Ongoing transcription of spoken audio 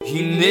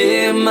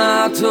הנה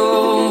מה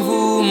טוב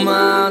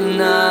ומה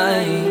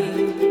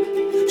נעים,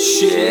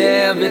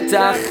 שבת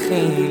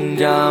אחים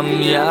גם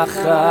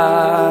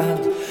יחד.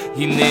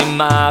 הנה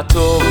מה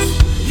טוב,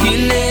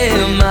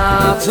 הנה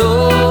מה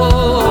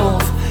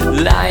טוב,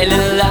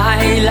 לילה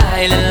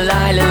לילה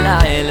לילה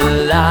לילה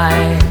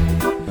לילה.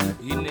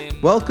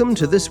 Welcome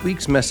to this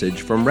week's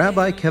message from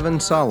Rabbi Kevin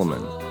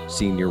Solomon,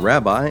 Senior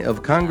Rabbi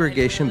of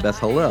Congregation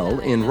Beth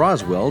Hallel in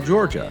Roswell,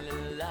 Georgia.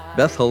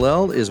 Beth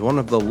Hallel is one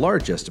of the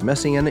largest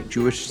Messianic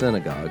Jewish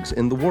synagogues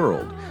in the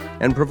world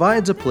and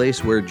provides a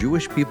place where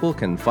Jewish people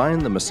can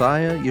find the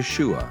Messiah,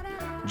 Yeshua,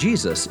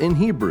 Jesus in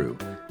Hebrew,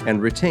 and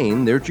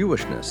retain their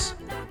Jewishness.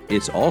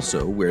 It's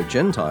also where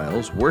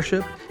Gentiles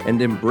worship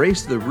and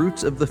embrace the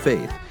roots of the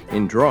faith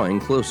in drawing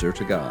closer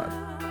to God.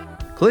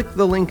 Click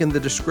the link in the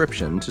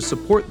description to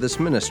support this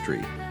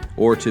ministry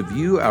or to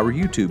view our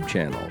YouTube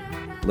channel.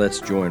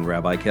 Let's join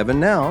Rabbi Kevin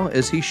now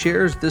as he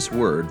shares this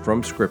word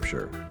from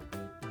Scripture.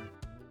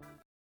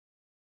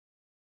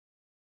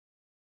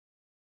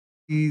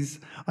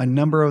 A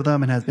number of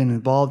them, and has been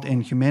involved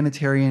in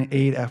humanitarian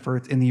aid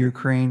efforts in the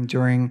Ukraine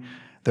during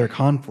their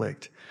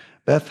conflict.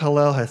 Beth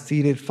Hallel has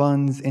seeded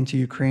funds into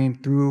Ukraine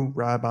through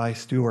Rabbi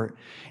Stewart.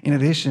 In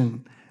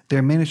addition,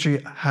 their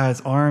ministry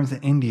has arms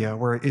in India,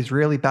 where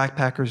Israeli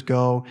backpackers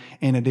go,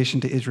 in addition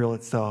to Israel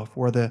itself,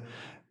 where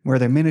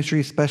their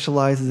ministry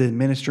specializes in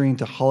ministering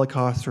to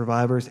Holocaust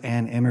survivors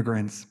and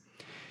immigrants.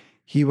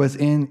 He was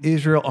in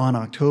Israel on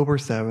October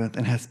 7th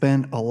and has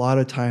spent a lot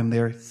of time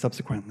there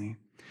subsequently.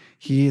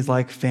 He is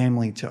like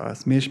family to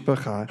us,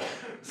 mishpacha.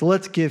 So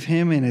let's give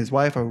him and his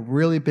wife a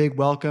really big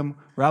welcome,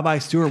 Rabbi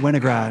Stewart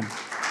Winograd.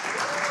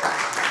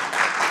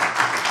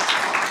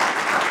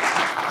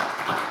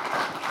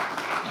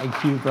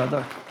 Thank you,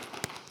 brother.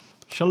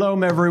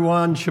 Shalom,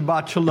 everyone.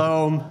 Shabbat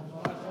shalom.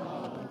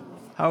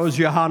 How was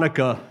your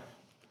Hanukkah?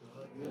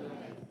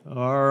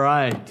 All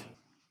right.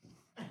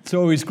 It's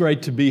always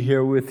great to be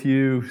here with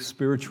you,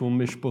 spiritual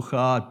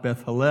mishpacha at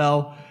Beth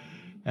Hallel,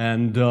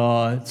 and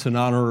it's an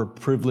honor, a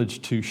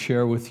privilege to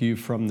share with you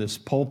from this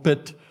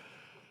pulpit.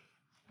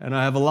 And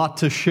I have a lot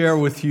to share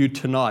with you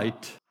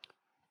tonight.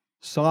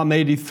 Psalm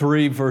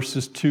 83,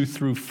 verses 2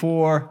 through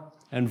 4,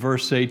 and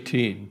verse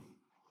 18.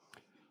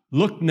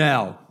 Look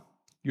now,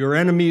 your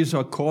enemies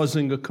are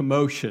causing a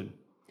commotion.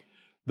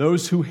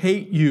 Those who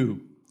hate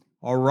you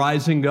are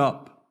rising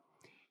up.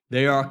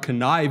 They are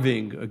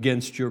conniving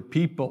against your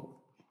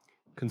people,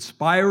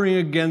 conspiring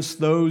against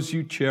those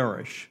you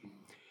cherish.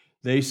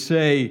 They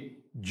say,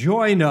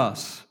 join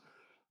us.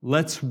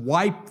 Let's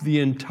wipe the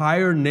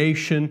entire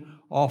nation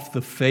off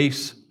the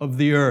face of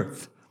the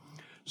earth,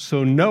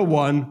 so no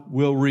one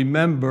will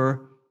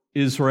remember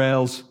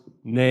Israel's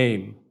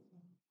name.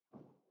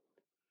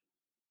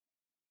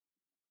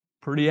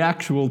 Pretty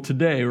actual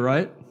today,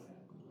 right?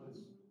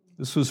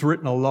 This was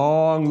written a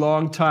long,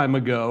 long time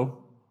ago,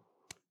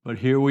 but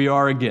here we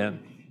are again.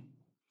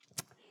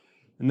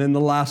 And then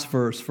the last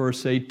verse,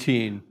 verse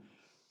 18.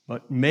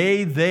 But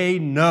may they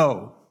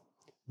know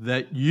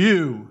that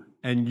you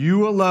and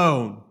you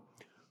alone,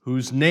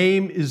 whose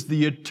name is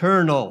the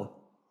Eternal,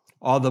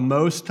 are the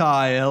Most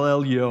High, El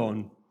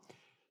Elyon,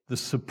 the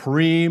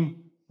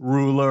supreme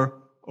ruler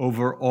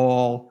over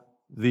all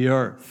the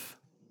earth.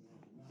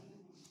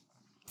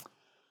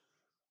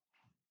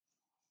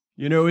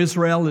 You know,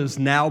 Israel is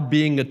now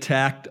being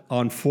attacked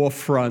on 4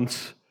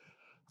 fronts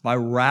by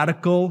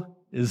radical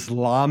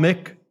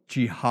Islamic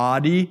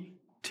jihadi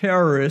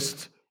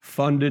terrorists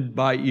funded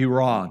by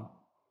Iran.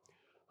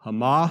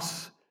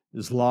 Hamas,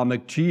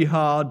 Islamic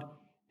Jihad,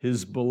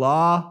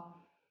 Hezbollah,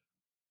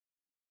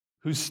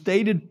 whose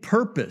stated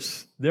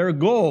purpose, their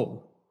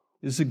goal,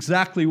 is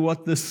exactly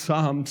what this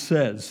psalm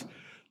says: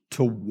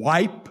 to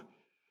wipe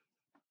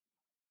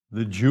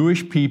the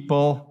Jewish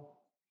people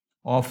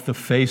off the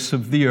face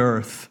of the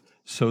earth,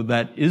 so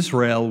that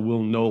Israel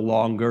will no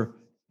longer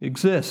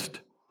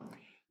exist.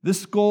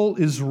 This goal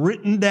is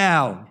written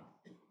down,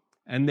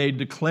 and they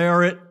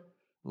declare it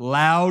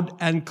loud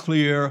and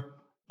clear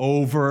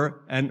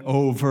over and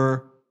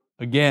over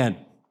again.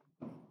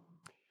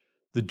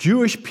 The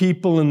Jewish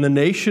people in the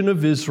nation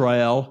of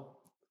Israel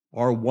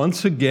are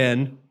once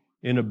again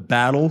in a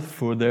battle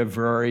for their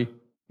very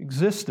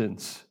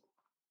existence.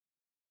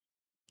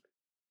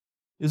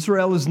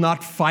 Israel is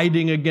not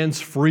fighting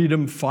against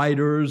freedom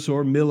fighters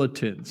or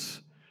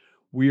militants.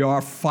 We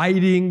are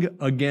fighting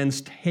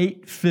against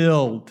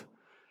hate-filled,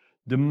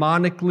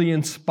 demonically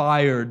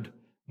inspired,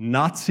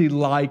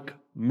 Nazi-like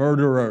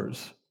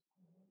murderers.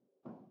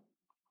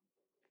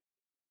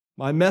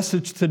 My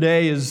message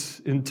today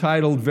is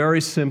entitled very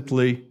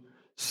simply,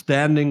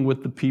 Standing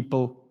with the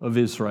People of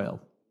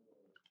Israel.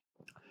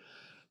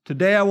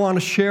 Today I want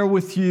to share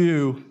with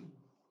you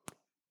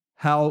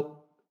how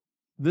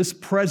this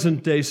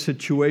present-day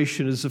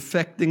situation is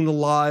affecting the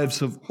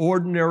lives of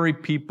ordinary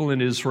people in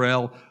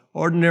Israel,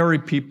 ordinary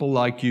people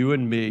like you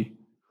and me,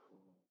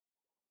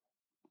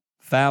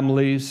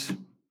 families,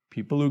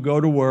 people who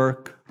go to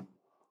work,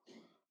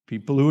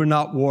 people who are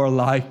not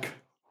warlike,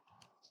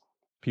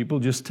 people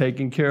just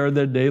taking care of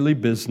their daily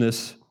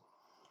business.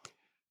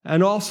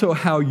 and also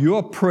how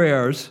your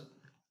prayers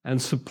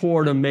and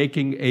support are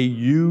making a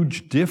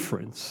huge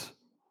difference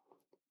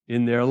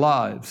in their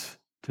lives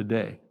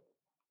today.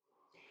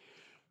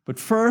 But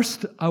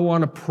first, I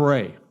want to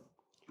pray.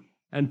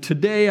 And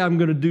today I'm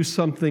going to do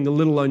something a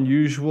little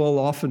unusual.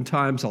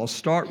 Oftentimes I'll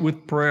start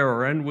with prayer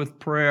or end with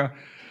prayer.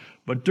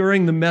 But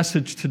during the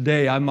message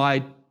today, I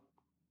might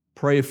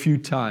pray a few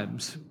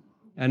times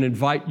and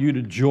invite you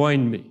to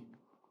join me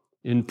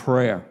in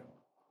prayer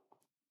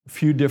a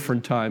few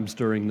different times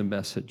during the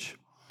message.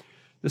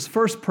 This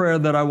first prayer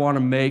that I want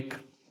to make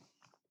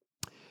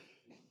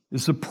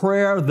is a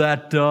prayer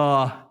that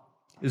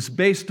is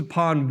based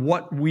upon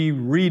what we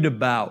read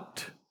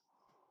about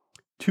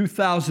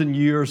 2,000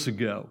 years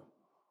ago,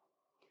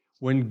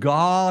 when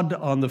God,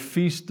 on the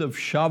Feast of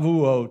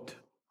Shavuot,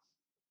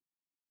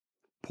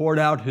 poured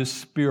out His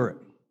Spirit.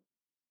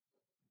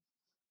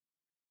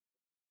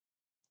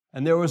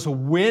 And there was a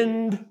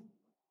wind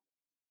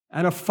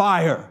and a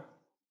fire.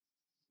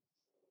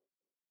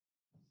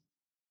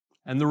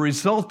 And the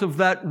result of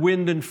that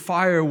wind and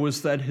fire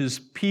was that His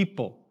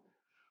people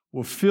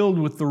were filled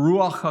with the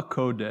Ruach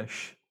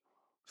HaKodesh,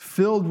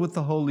 filled with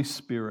the Holy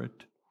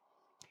Spirit.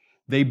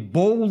 They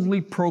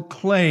boldly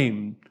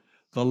proclaimed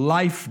the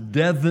life,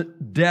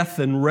 death,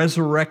 and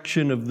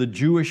resurrection of the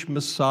Jewish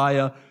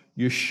Messiah,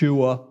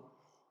 Yeshua.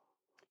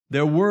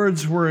 Their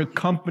words were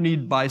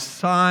accompanied by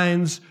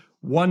signs,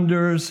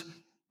 wonders,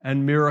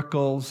 and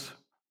miracles.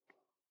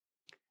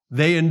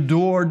 They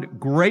endured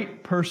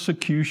great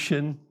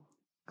persecution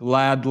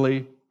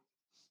gladly.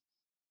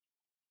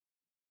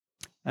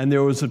 And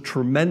there was a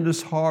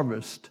tremendous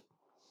harvest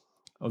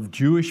of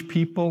Jewish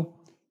people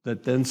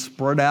that then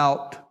spread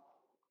out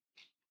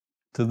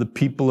to the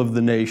people of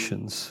the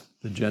nations,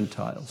 the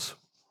Gentiles.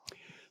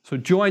 So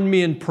join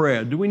me in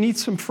prayer. Do we need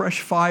some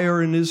fresh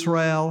fire in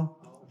Israel?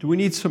 Do we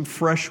need some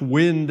fresh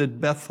wind at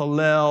Beth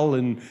Hallel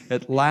in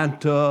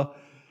Atlanta?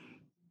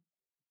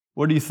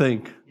 What do you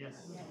think? Yes.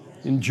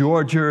 In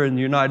Georgia, in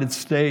the United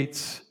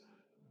States?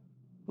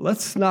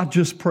 Let's not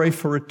just pray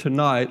for it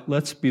tonight.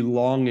 Let's be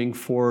longing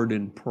for it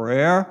in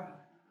prayer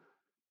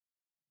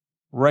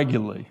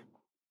regularly.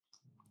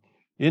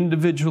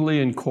 Individually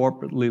and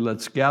corporately,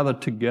 let's gather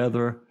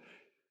together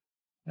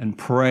and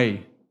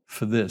pray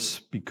for this,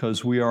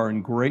 because we are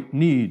in great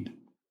need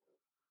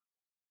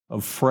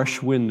of fresh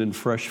wind and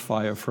fresh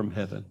fire from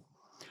heaven.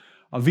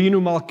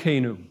 Avinu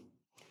Malkeinu,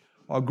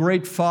 our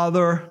great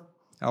Father,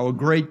 our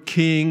great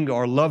King,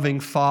 our loving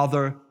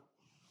Father,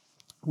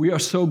 we are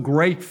so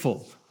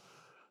grateful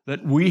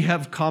that we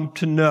have come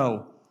to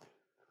know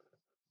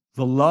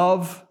the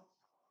love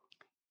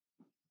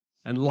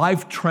and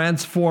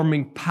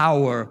life-transforming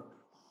power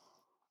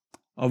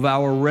of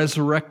our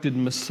resurrected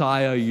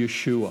Messiah,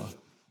 Yeshua.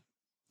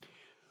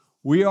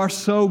 We are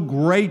so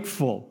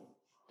grateful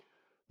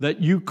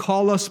that you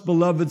call us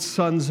beloved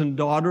sons and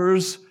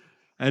daughters,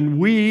 and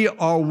we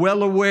are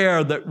well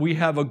aware that we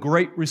have a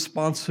great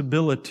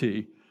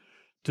responsibility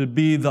to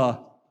be the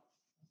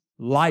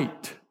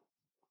light,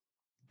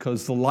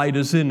 because the light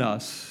is in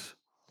us,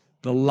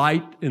 the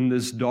light in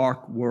this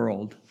dark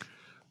world.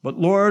 But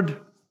Lord,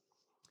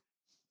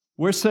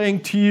 we're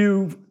saying to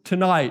you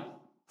tonight,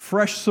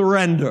 fresh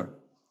surrender,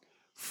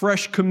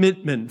 fresh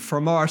commitment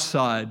from our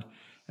side,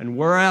 and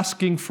we're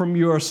asking from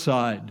your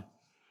side,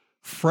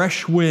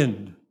 fresh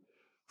wind,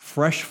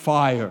 fresh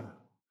fire,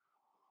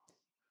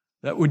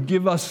 that would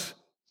give us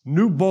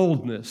new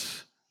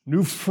boldness,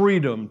 new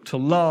freedom to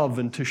love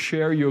and to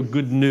share your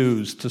good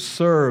news, to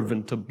serve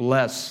and to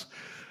bless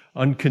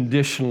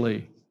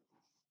unconditionally,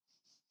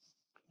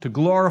 to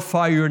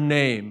glorify your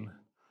name.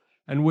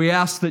 And we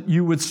ask that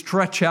you would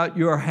stretch out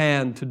your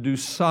hand to do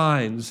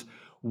signs,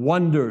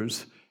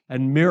 wonders,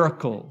 and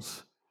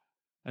miracles,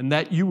 and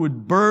that you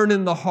would burn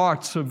in the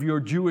hearts of your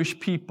Jewish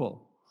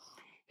people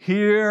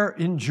here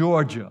in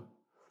Georgia,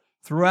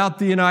 throughout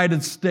the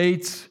United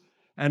States,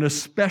 and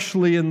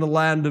especially in the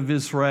land of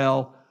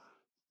Israel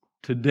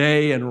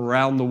today and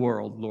around the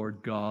world, Lord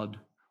God,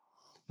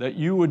 that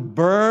you would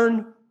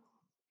burn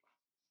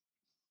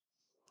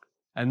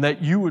and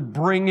that you would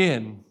bring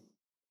in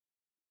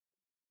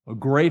a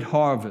great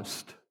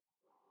harvest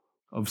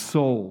of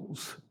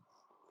souls.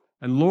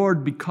 And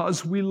Lord,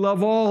 because we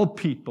love all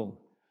people,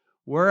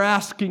 we're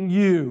asking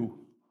you,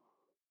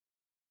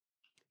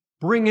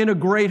 bring in a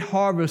great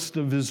harvest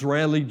of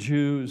Israeli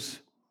Jews,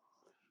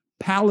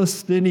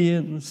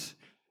 Palestinians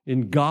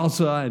in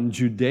Gaza and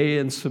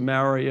Judea and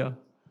Samaria,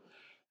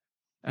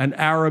 and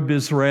Arab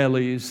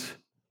Israelis,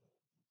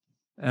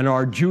 and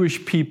our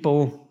Jewish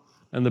people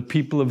and the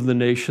people of the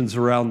nations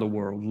around the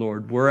world,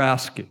 Lord. We're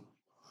asking.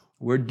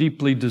 We're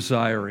deeply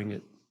desiring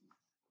it.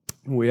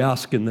 We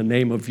ask in the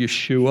name of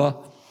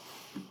Yeshua,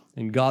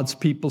 and God's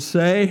people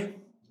say,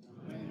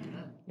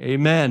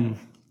 Amen.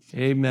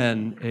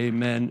 Amen.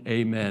 Amen.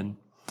 Amen.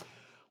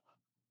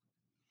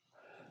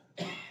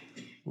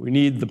 We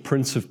need the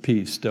Prince of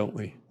Peace, don't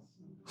we?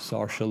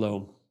 Sar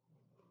Shalom.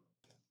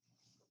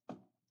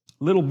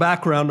 Little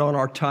background on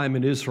our time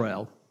in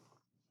Israel.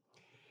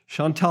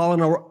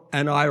 Chantal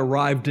and I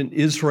arrived in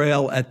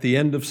Israel at the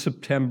end of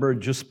September,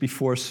 just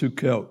before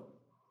Sukkot.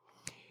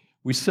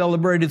 We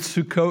celebrated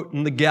Sukkot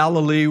in the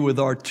Galilee with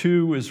our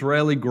 2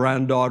 Israeli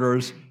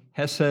granddaughters,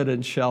 Hesed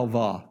and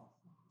Shalva.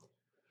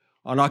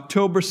 On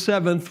October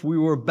 7th, we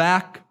were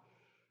back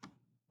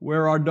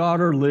where our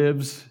daughter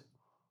lives,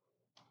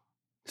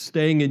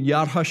 staying in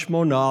Yad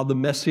HaShmonah, the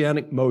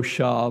Messianic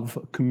Moshav,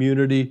 a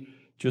community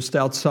just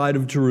outside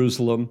of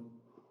Jerusalem.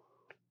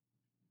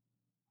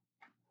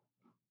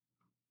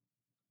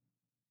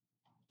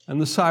 And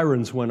the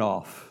sirens went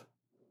off.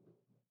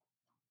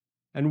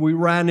 And we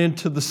ran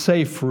into the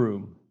safe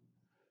room,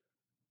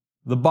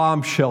 the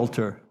bomb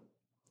shelter,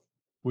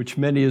 which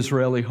many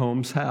Israeli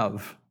homes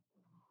have.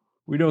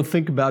 We don't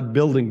think about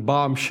building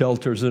bomb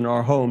shelters in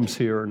our homes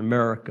here in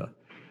America,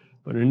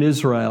 but in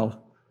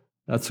Israel,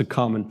 that's a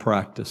common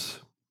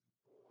practice.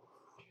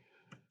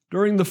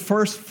 During the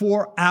first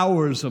 4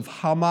 hours of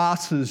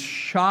Hamas's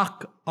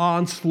shock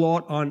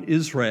onslaught on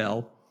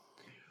Israel,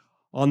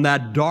 on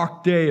that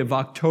dark day of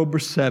October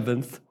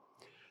 7th,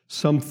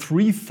 some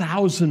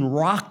 3,000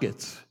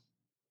 rockets,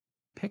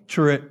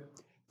 picture it,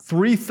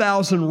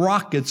 3,000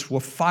 rockets were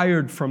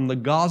fired from the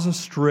Gaza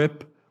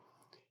Strip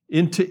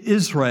into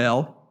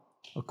Israel,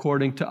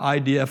 according to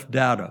IDF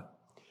data.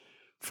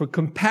 For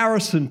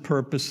comparison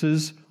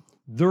purposes,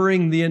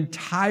 during the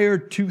entire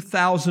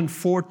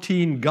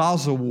 2014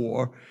 Gaza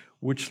war,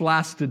 which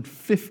lasted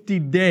 50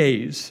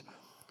 days,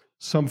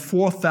 some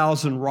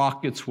 4,000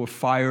 rockets were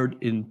fired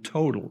in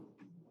total.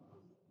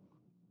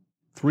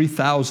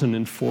 3,000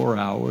 in 4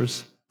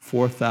 hours,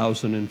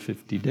 4,000 in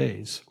 50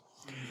 days.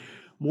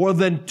 More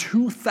than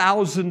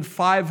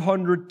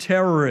 2,500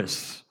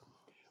 terrorists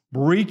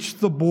breached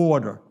the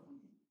border.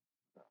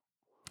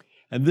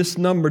 And this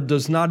number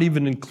does not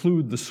even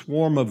include the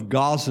swarm of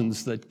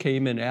Gazans that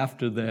came in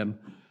after them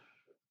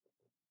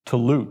to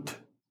loot.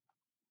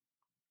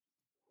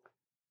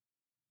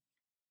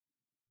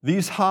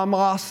 These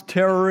Hamas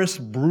terrorists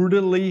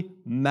brutally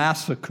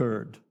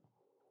massacred.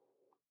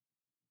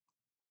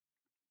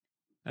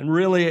 And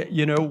really,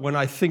 when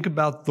I think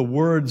about the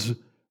words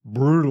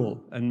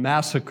brutal and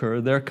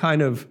massacre, they're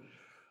kind of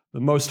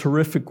the most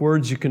horrific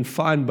words you can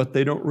find, but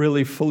they don't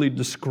really fully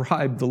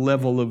describe the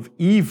level of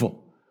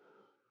evil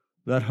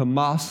that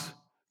Hamas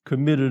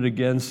committed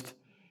against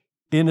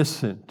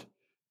innocent,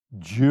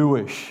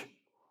 Jewish,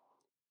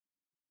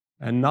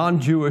 and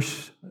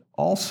non-Jewish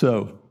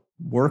also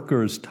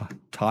workers,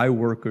 Thai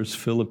workers,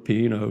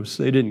 Filipinos,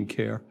 they didn't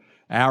care,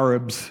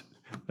 Arabs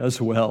as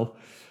well.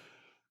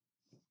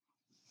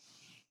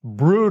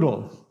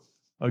 Brutal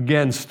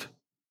against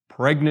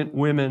pregnant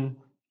women,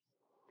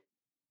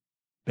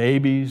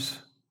 babies,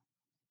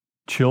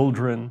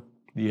 children,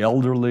 the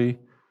elderly,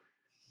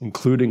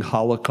 including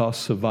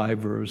Holocaust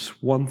survivors,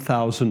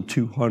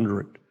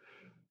 1,200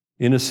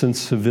 innocent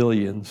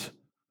civilians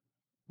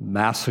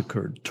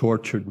massacred,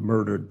 tortured,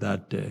 murdered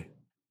that day.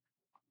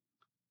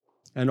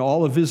 And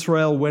all of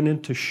Israel went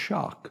into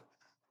shock,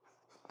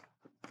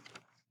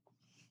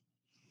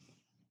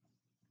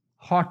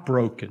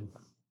 heartbroken,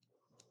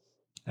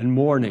 and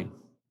mourning.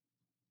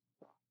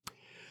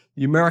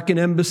 The American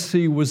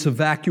embassy was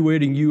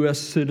evacuating U.S.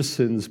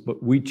 citizens,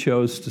 but we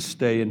chose to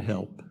stay and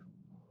help.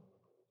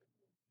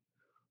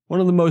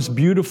 One of the most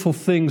beautiful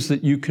things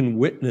that you can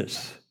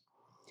witness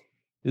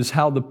is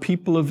how the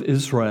people of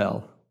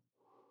Israel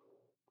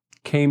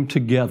came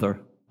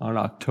together on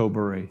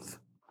October 8th.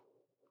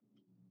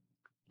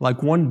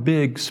 Like one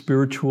big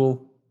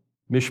spiritual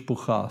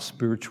mishpucha,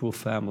 spiritual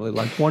family,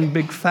 like one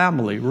big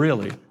family,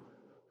 really.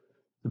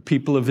 The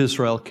people of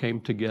Israel came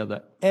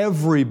together,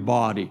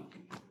 everybody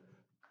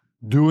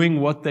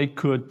doing what they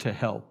could to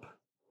help.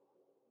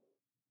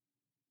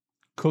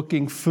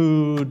 Cooking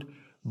food,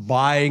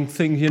 buying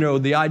things.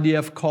 The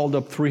IDF called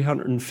up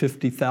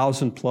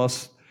 350,000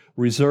 plus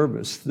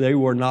reservists. They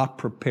were not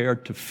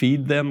prepared to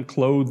feed them,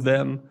 clothe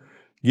them,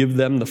 give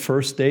them the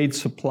first aid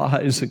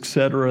supplies,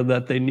 etc.,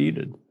 that they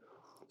needed.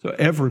 So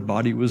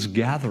everybody was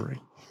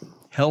gathering,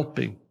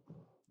 helping,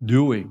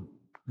 doing,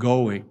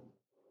 going.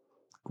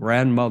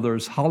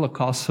 Grandmothers,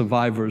 Holocaust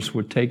survivors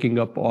were taking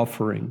up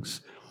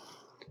offerings,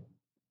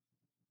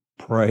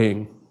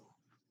 praying,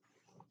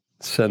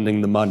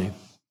 sending the money.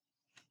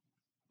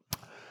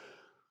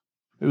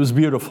 It was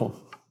beautiful.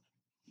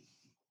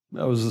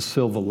 That was the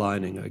silver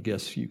lining, I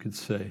guess you could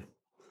say.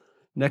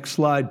 Next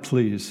slide,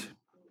 please.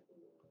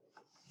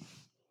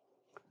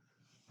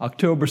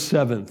 October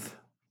 7th.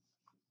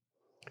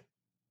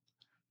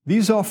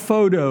 These are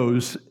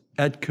photos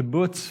at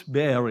Kibbutz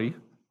Be'eri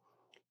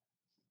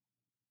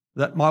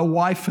that my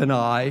wife and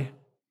I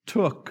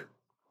took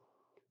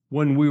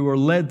when we were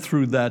led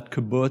through that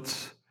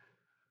kibbutz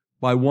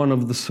by one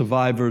of the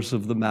survivors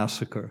of the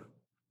massacre.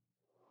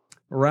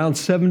 Around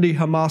 70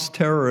 Hamas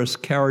terrorists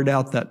carried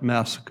out that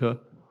massacre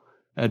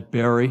at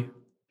Be'eri,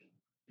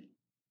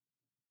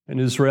 an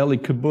Israeli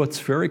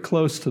kibbutz very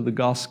close to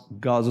the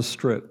Gaza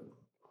Strip.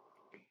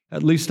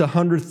 At least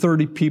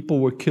 130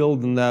 people were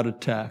killed in that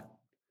attack.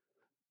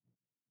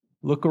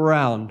 Look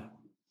around.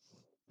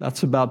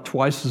 That's about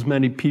twice as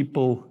many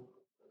people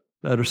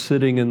that are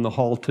sitting in the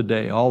hall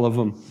today, all of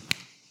them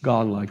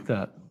gone like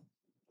that.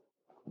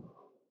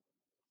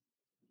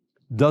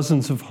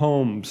 Dozens of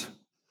homes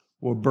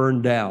were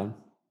burned down.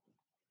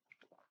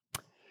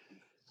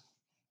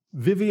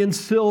 Vivian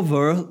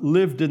Silver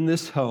lived in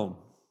this home.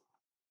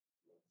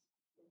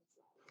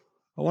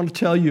 I want to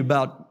tell you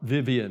about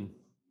Vivian.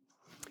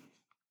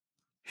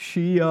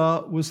 She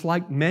was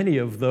like many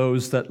of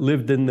those that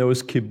lived in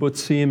those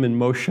kibbutzim and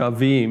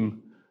moshavim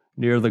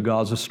near the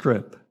Gaza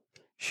Strip.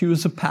 She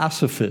was a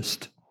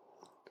pacifist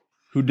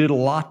who did a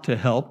lot to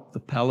help the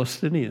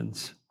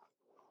Palestinians.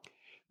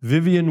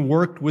 Vivian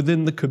worked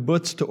within the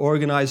kibbutz to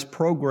organize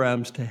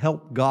programs to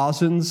help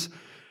Gazans,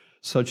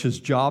 such as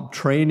job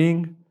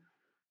training,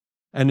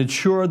 and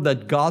ensured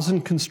that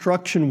Gazan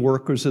construction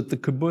workers at the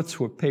kibbutz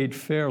were paid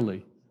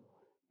fairly.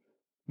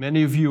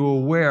 Many of you are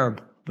aware,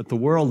 but the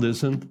world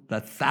isn't,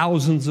 that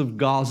thousands of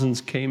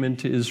Gazans came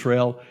into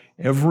Israel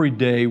every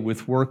day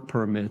with work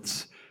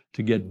permits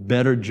to get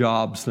better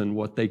jobs than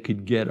what they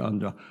could get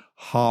under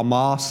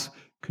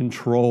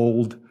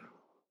Hamas-controlled,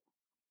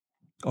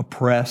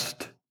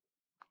 oppressed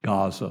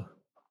Gaza.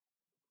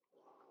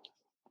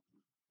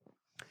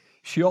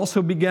 She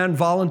also began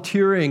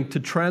volunteering to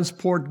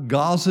transport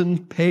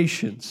Gazan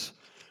patients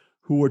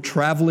who were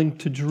traveling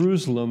to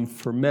Jerusalem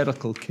for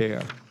medical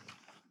care.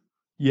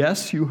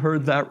 Yes, you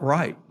heard that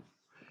right.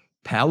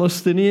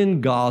 Palestinian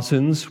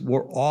Gazans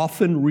were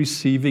often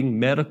receiving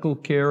medical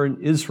care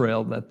in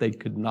Israel that they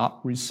could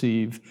not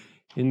receive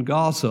in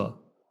Gaza.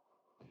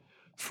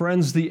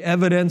 Friends, the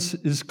evidence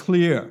is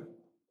clear.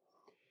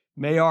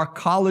 May our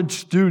college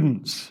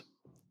students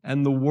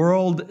and the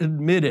world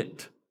admit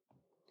it.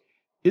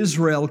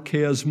 Israel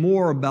cares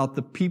more about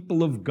the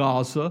people of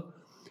Gaza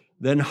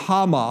than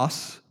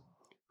Hamas,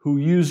 who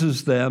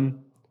uses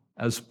them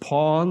as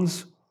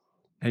pawns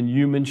and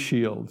human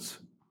shields.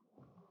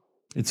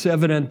 It's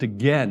evident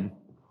again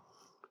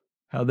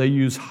how they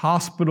use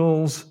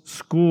hospitals,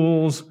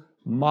 schools,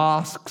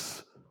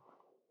 mosques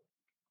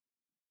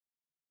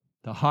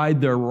to hide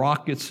their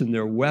rockets and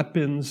their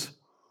weapons,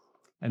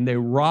 and they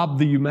rob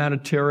the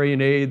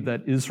humanitarian aid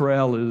that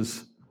Israel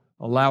is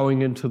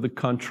allowing into the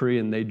country,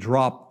 and they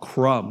drop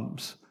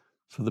crumbs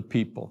for the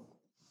people.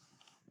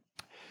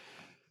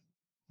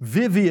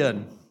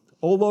 Vivian,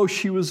 although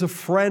she was a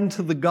friend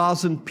to the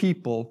Gazan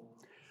people,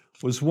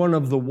 was one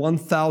of the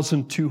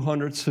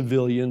 1,200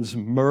 civilians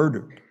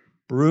murdered,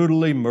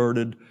 brutally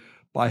murdered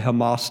by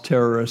Hamas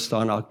terrorists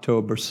on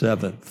October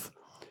 7th,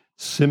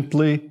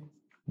 simply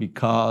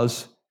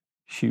because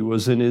she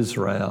was in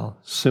Israel,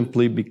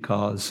 simply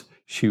because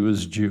she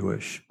was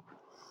Jewish.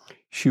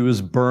 She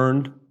was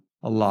burned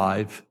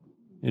alive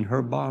in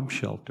her bomb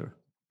shelter.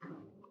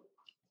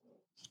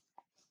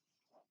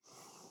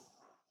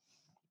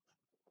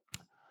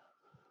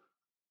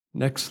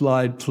 Next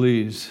slide,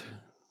 please.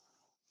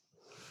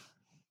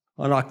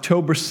 On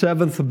October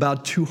 7th,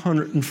 about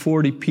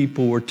 240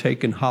 people were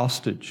taken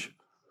hostage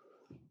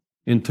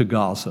into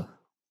Gaza.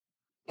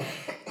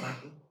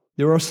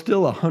 There are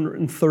still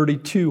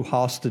 132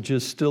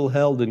 hostages still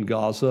held in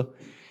Gaza,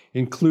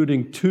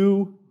 including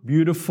 2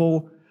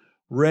 beautiful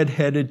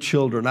red-headed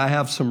children. I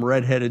have some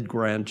red-headed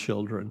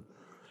grandchildren.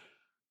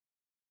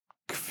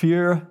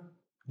 Kfir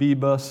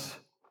Bibas,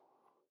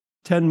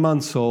 10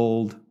 months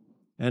old,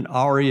 and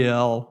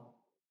Ariel,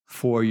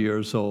 4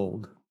 years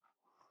old.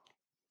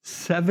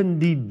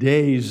 70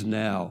 days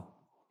now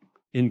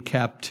in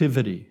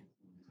captivity.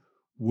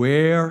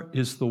 Where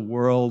is the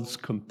world's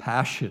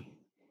compassion?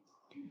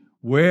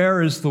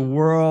 Where is the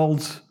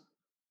world's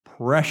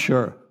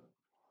pressure?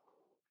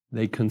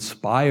 They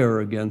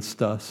conspire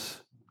against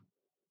us.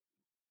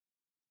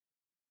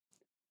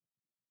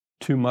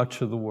 Too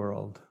much of the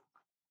world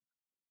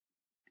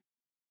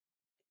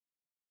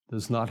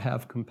does not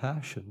have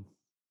compassion.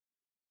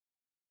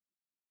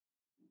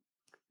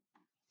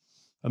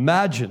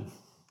 Imagine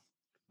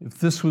if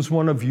this was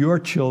one of your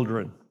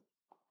children,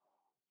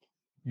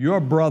 your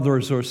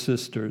brothers or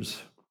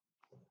sisters,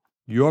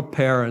 your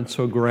parents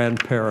or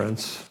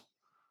grandparents.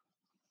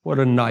 What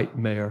a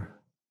nightmare.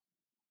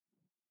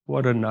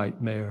 What a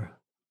nightmare.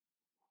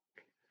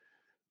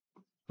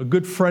 A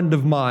good friend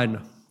of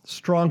mine,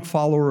 strong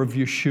follower of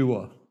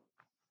Yeshua,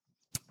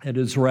 an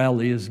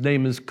Israeli, his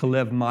name is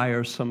Kalev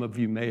Meyer. Some of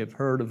you may have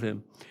heard of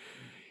him.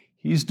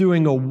 He's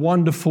doing a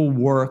wonderful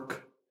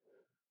work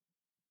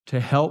to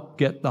help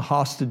get the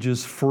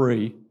hostages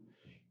free.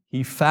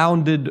 He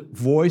founded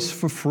Voice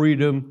for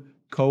Freedom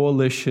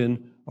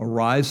Coalition,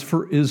 Arise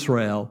for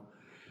Israel,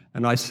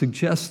 and I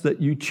suggest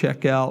that you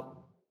check out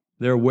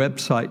their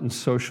website and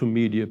social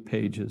media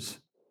pages.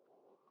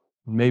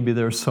 Maybe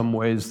there are some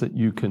ways that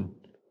you can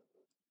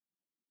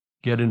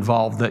get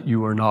involved that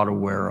you are not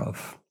aware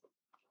of.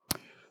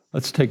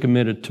 Let's take a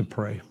minute to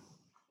pray.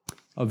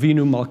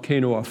 Avinu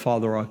Malkeinu, our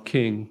Father, our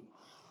King.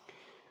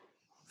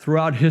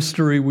 Throughout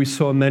history, we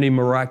saw many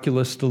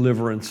miraculous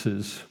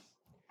deliverances.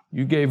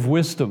 You gave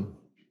wisdom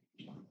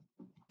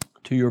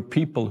to your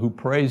people who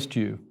praised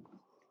you.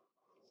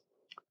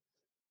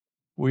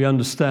 We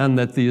understand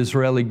that the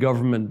Israeli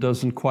government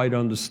doesn't quite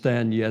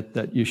understand yet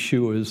that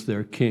Yeshua is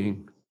their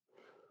king.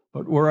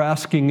 But we're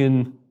asking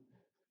in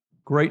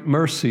great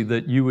mercy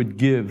that you would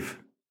give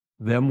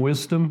them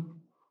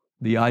wisdom,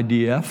 the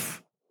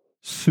IDF,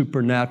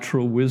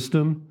 supernatural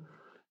wisdom,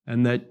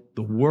 and that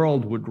the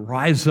world would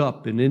rise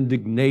up in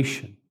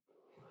indignation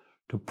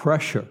to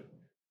pressure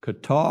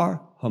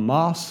Qatar,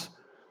 Hamas,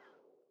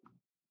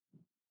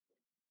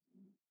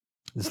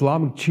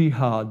 Islamic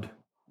Jihad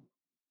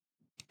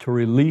to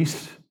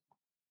release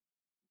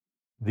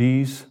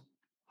these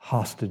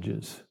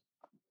hostages.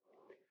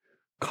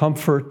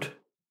 Comfort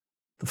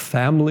the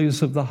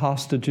families of the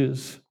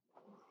hostages.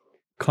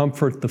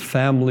 Comfort the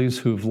families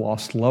who've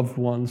lost loved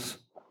ones.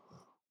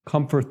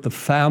 Comfort the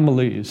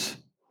families.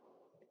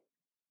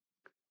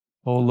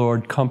 Oh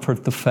Lord,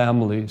 comfort the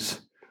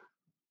families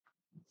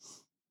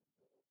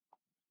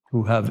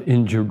who have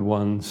injured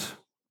ones,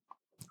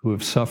 who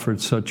have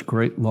suffered such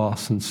great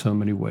loss in so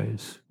many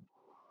ways.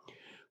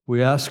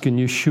 We ask in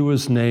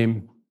Yeshua's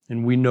name,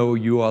 and we know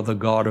you are the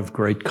God of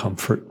great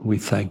comfort. We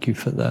thank you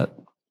for that.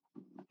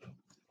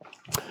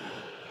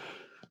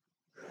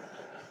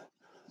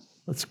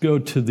 Let's go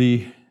to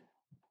the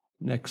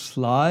next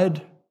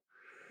slide.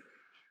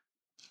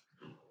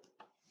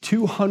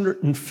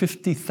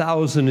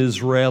 250,000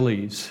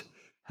 Israelis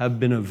have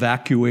been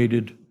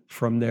evacuated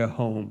from their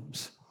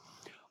homes.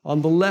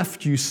 On the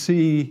left, you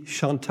see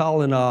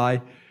Chantal and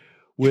I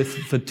with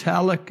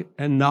Vitalik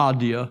and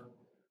Nadia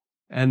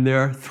and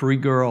their 3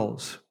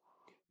 girls.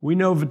 We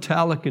know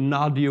Vitalik and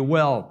Nadia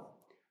well.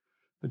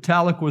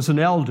 Vitalik was an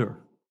elder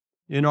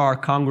in our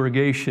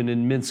congregation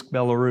in Minsk,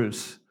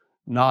 Belarus.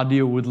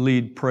 Nadia would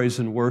lead praise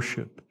and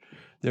worship.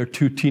 Their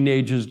 2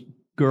 teenage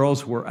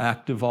girls were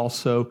active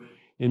also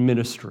in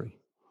ministry.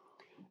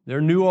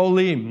 They're new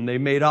Olim. They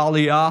made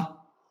Aliyah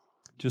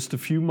just a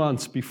few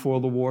months before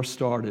the war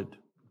started,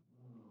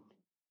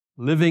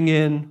 living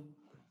in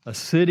a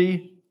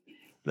city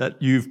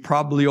that you've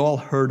probably all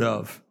heard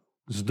of,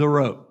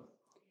 Stewart.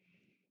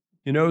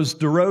 You know,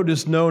 Stewart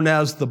is known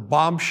as the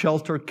bomb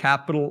shelter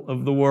capital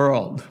of the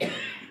world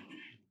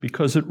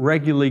because it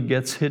regularly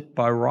gets hit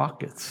by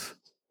rockets.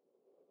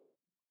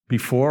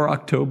 Before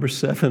October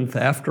 7th,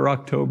 after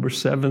October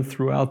 7th,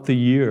 throughout the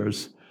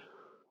years,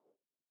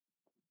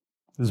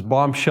 there's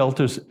bomb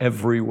shelters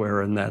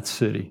everywhere in that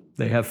city.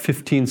 They have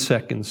 15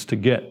 seconds to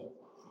get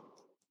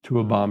to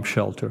a bomb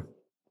shelter.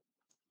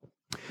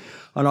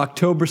 On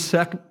October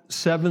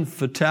 7th,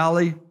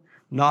 Vitali,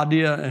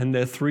 Nadia, and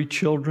their 3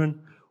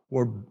 children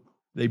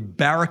they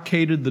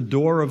barricaded the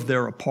door of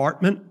their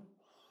apartment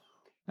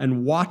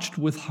and watched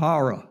with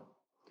horror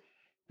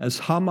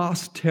as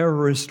Hamas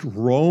terrorists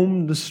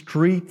roamed the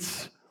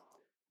streets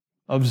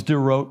of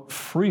Stewart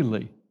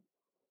freely,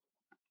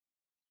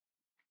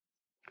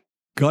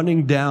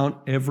 gunning down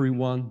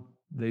everyone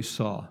they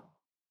saw.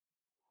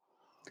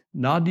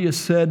 Nadia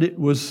said it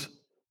was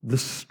the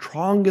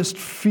strongest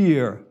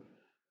fear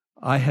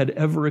I had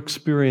ever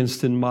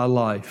experienced in my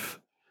life.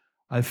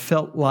 I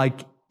felt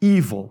like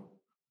evil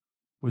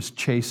was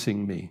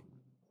chasing me.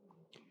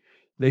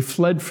 They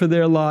fled for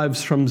their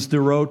lives from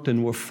Stewart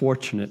and were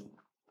fortunate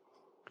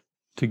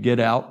to get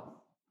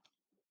out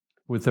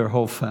with their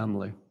whole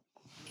family.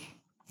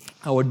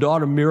 Our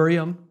daughter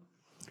Miriam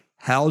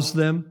housed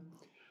them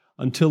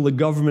until the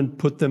government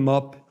put them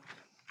up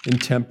in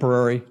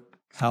temporary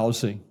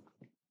housing.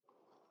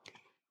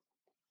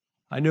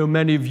 I know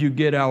many of you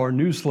get our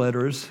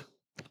newsletters,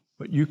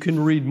 but you can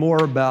read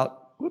more about,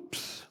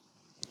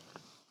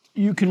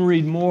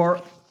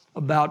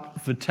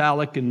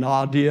 Vitalik and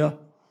Nadia.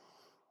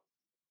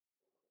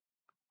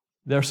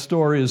 Their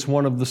story is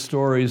one of the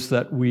stories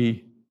that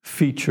we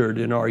featured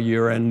in our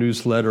year-end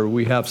newsletter.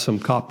 We have some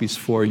copies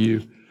for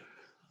you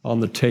on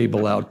the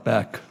table out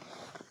back.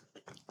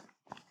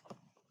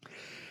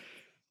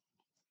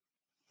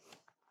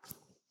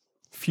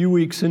 A few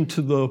weeks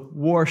into the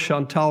war,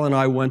 Chantal and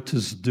I went to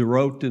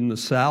Stewart in the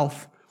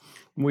south.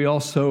 We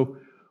also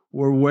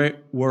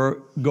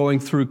were going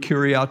through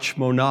Kiryat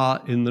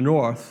Shmona in the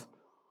north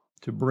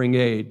to bring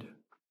aid.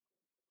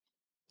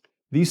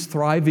 These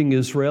thriving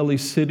Israeli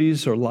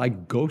cities are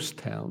like ghost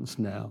towns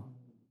now.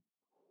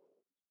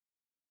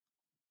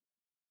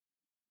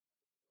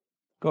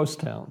 Ghost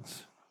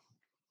towns.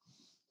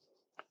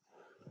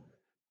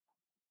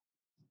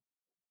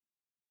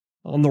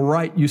 On the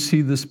right, you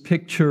see this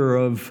picture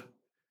of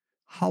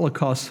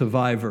Holocaust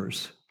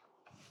survivors.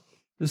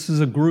 This is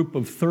a group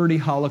of 30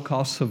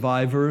 Holocaust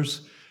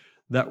survivors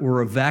that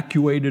were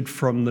evacuated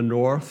from the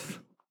north.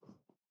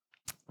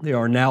 They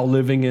are now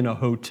living in a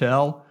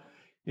hotel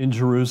in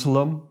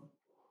Jerusalem.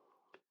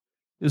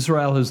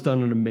 Israel has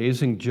done an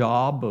amazing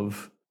job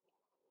of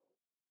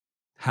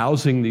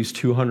housing these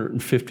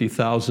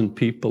 250,000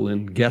 people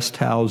in guest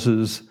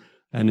houses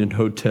and in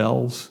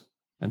hotels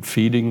and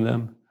feeding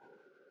them.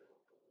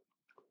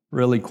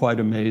 Really quite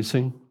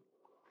amazing.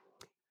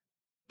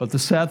 But the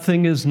sad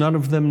thing is none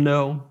of them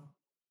know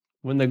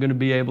when they're going to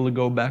be able to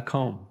go back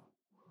home.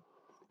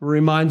 It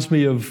reminds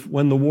me of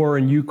when the war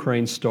in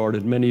Ukraine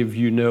started. Many of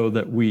you know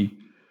that we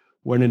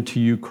went into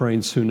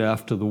Ukraine soon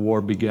after the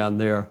war began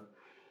there.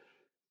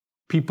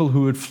 People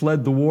who had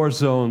fled the war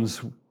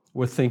zones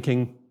were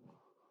thinking,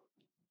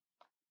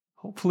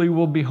 hopefully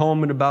we'll be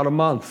home in about a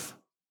month.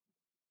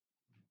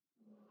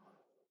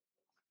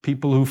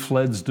 People who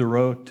fled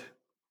Stewart,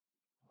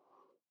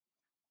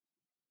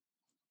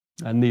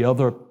 And the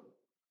other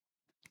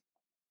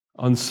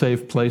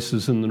unsafe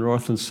places in the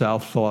north and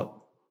south thought,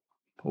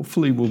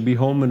 hopefully we'll be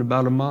home in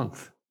about a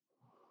month.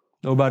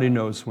 Nobody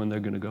knows when they're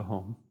going to go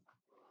home.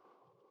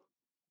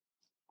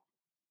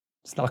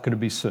 It's not going to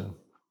be soon.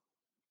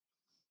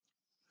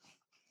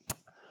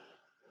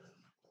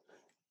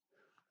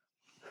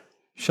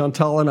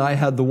 Chantal and I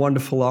had the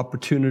wonderful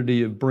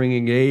opportunity of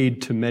bringing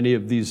aid to many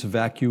of these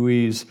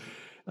evacuees.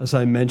 As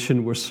I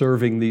mentioned, we're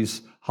serving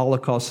these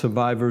Holocaust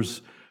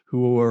survivors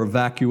who were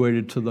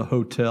evacuated to the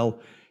hotel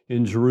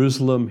in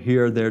Jerusalem.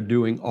 Here they're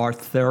doing art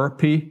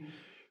therapy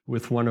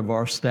with one of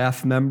our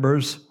staff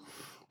members.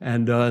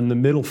 And in the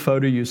middle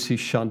photo, you see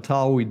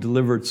Chantal. We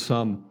delivered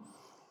some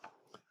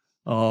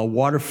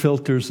water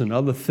filters and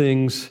other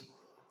things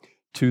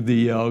to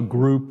the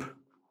group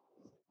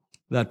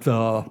that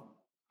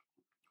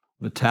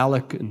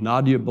Vitalik and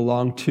Nadia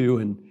belong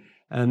to.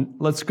 And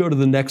let's go to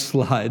the next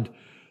slide.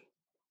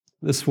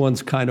 This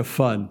one's kind of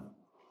fun.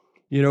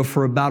 You know,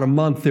 for about a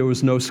month, there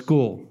was no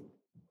school.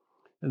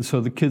 And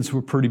so the kids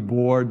were pretty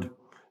bored.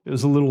 There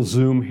was a little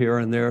Zoom here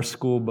and there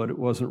school, but it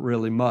wasn't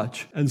really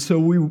much. And so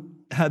we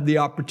had the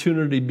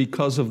opportunity,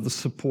 because of the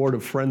support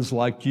of friends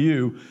like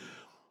you,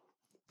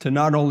 to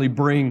not only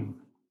bring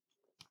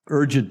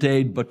urgent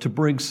aid, but to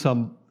bring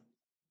some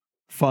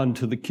fun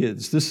to the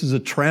kids. This is a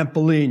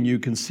trampoline. You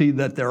can see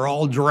that they're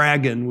all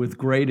dragging with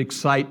great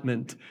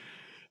excitement.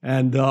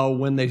 And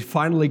when they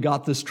finally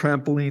got this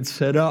trampoline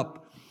set up,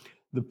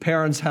 the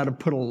parents had to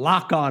put a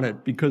lock on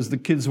it because the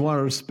kids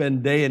wanted to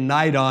spend day and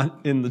night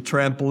in the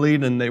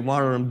trampoline, and they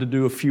wanted them to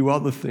do a few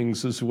other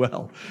things as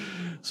well.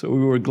 So we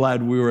were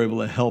glad we were able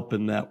to help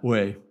in that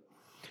way.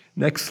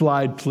 Next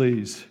slide,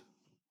 please.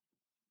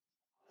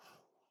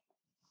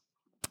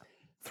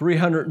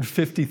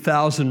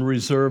 350,000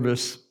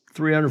 reservists,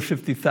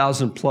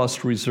 350,000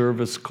 plus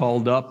reservists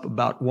called up.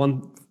 About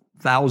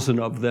 1,000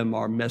 of them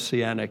are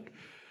Messianic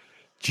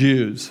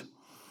Jews.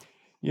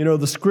 You know,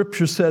 the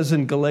scripture says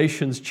in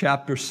Galatians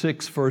chapter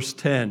 6, verse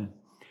 10,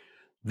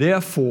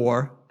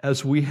 "Therefore,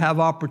 as we have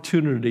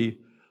opportunity,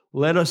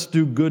 let us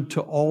do good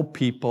to all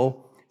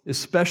people,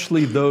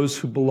 especially those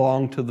who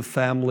belong to the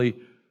family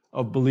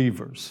of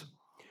believers."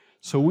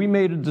 So we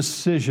made a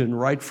decision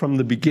right from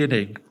the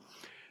beginning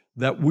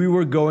that we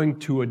were going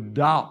to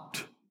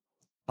adopt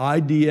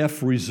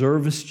IDF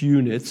reservist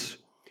units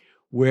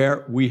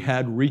where we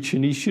had Reach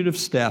Initiative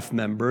staff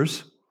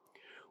members,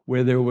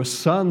 where there were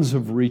sons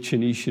of Reach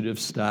Initiative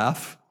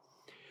staff,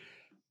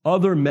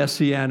 other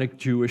Messianic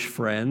Jewish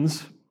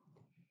friends,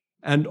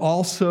 and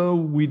also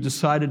we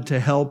decided to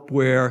help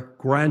where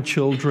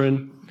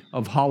grandchildren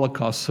of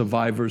Holocaust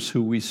survivors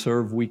who we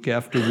serve week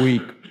after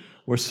week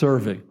were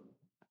serving.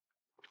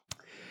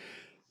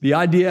 The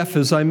IDF,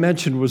 as I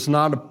mentioned, was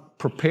not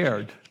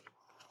prepared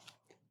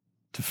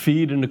to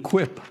feed and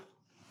equip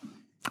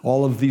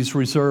all of these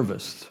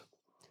reservists.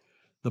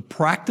 The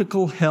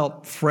practical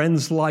help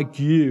friends like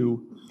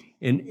you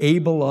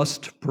enable us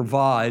to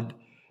provide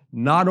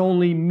not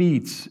only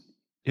meets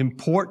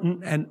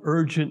important and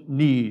urgent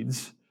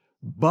needs,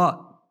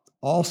 but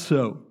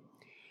also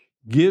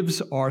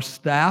gives our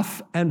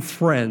staff and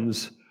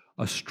friends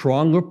a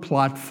stronger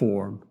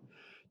platform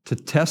to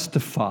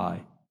testify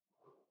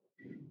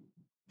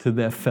to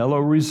their fellow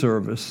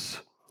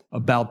reservists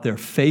about their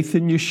faith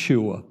in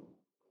Yeshua.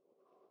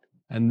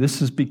 And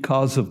this is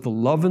because of the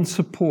love and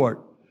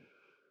support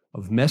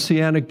of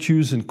Messianic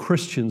Jews and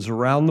Christians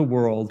around the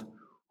world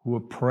who are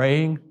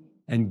praying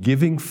and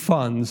giving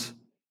funds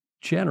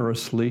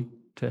generously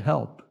to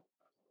help.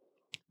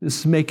 This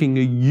is making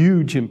a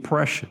huge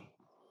impression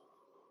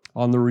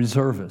on the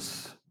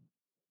reservists.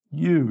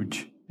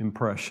 Huge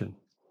impression.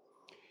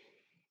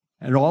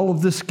 And all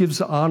of this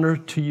gives honor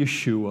to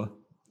Yeshua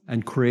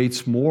and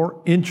creates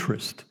more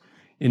interest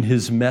in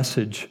his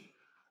message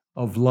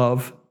of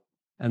love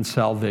and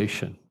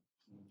salvation.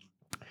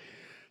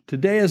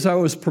 Today, as I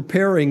was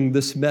preparing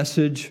this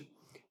message,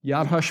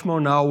 Yad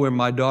HaShmona, where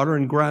my daughter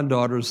and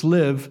granddaughters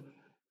live,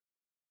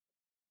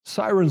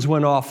 sirens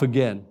went off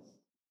again.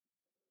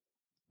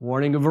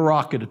 Warning of a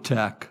rocket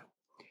attack.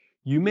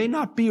 You may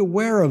not be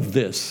aware of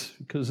this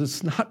because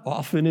it's not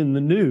often in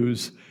the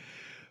news,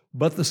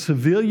 but the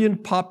civilian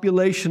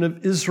population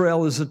of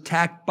Israel is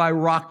attacked by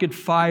rocket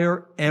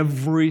fire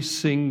every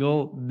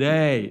single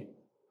day.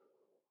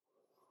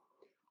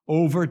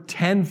 Over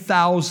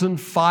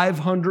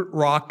 10,500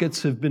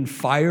 rockets have been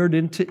fired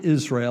into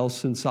Israel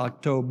since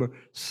October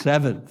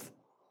 7th.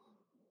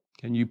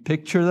 Can you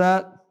picture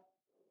that?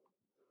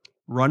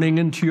 Running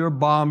into your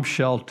bomb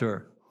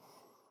shelter.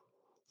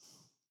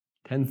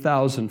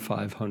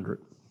 10,500.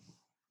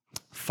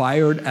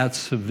 Fired at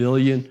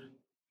civilian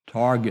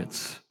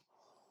targets.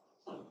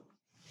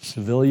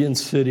 Civilian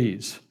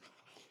cities.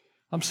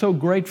 I'm so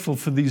grateful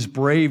for these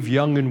brave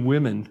young and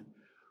women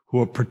who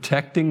are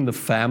protecting the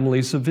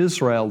families of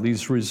Israel,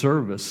 these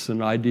reservists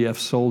and IDF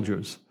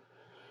soldiers.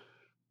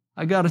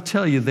 I got to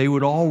tell you, they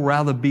would all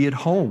rather be at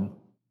home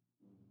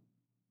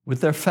with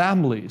their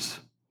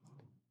families.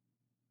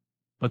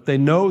 But they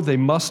know they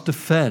must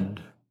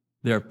defend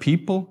their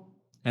people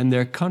and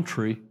their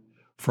country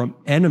from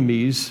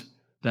enemies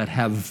that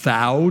have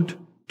vowed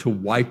to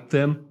wipe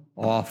them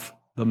off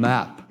the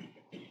map.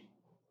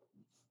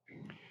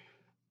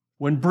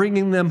 When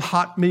bringing them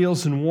hot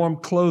meals and warm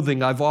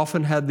clothing, I've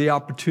often had the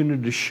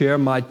opportunity to share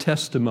my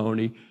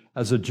testimony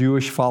as a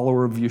Jewish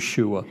follower of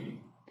Yeshua.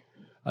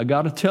 I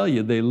got to tell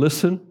you, they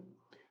listen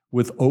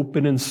with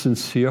open and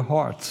sincere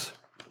hearts.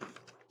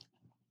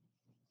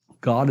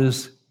 God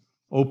is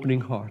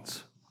opening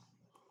hearts.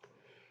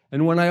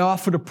 And when I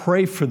offer to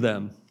pray for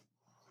them,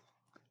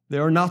 they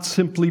are not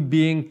simply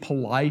being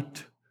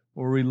polite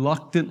or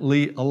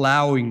reluctantly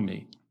allowing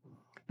me.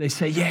 They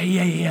say,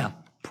 yeah,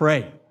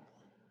 pray.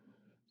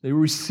 They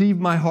receive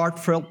my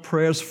heartfelt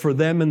prayers for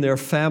them and their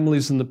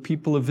families and the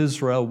people of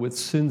Israel with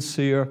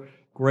sincere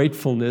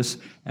gratefulness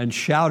and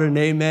shout an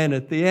amen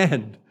at the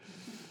end.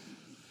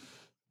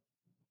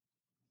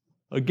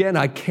 Again,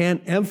 I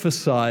can't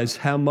emphasize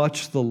how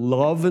much the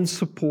love and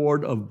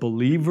support of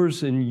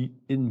believers in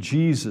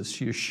Jesus,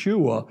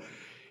 Yeshua,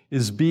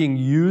 is being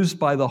used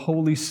by the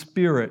Holy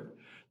Spirit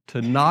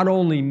to not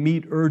only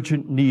meet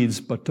urgent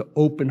needs, but to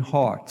open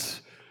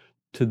hearts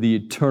to the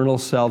eternal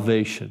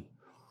salvation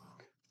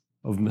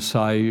of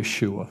Messiah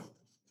Yeshua.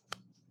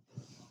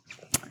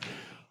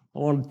 I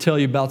want to tell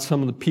you about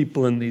some of the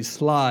people in these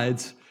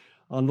slides.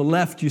 On the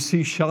left, you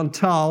see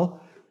Chantal.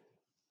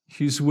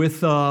 She's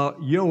with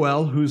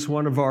Yoel, who's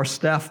one of our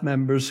staff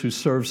members who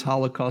serves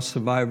Holocaust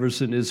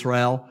survivors in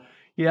Israel.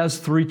 He has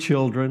 3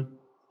 children.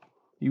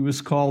 He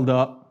was called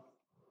up.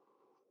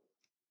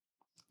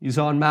 He's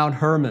on Mount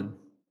Hermon.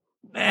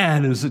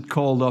 Man, is it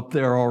cold up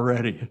there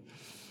already.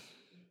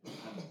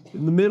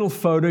 In the middle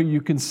photo,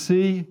 you can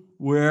see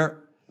where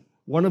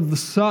one of the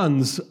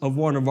sons of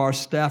one of our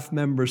staff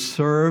members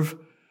serve,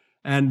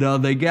 and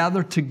they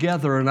gather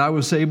together, and I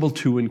was able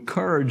to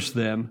encourage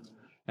them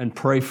and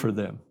pray for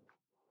them.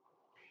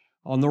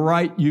 On the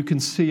right, you can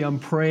see I'm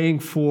praying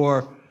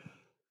for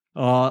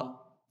Lova,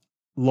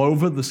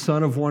 the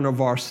son of one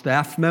of our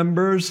staff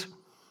members,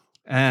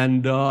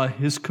 and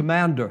his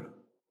commander.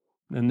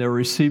 And they're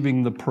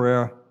receiving the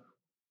prayer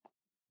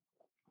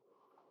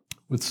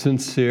with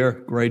sincere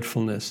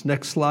gratefulness.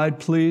 Next slide,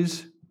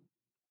 please.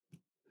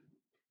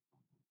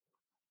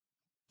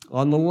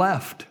 On the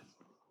left,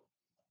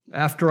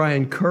 after I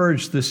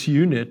encouraged this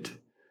unit,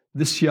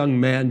 this young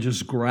man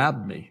just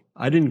grabbed me.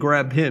 I didn't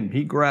grab him,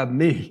 he grabbed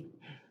me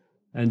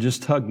and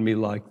just hugged me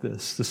like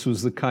this. This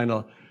was the kind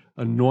of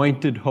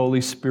anointed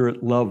Holy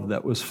Spirit love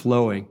that was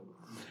flowing.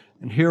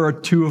 And here are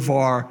 2 of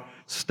our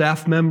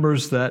staff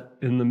members that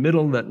in the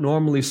middle that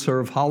normally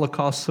serve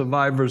Holocaust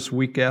survivors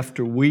week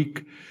after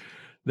week.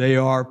 They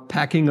are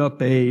packing up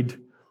aid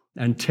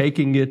and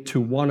taking it to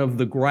one of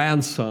the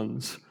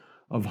grandsons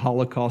of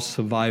Holocaust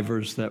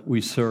survivors that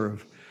we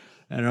serve.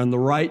 And on the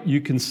right, you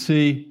can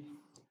see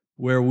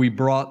where we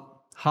brought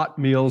hot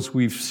meals.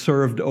 We've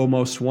served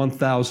almost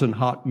 1,000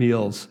 hot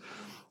meals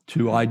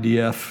to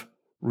IDF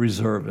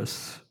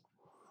reservists.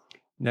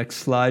 Next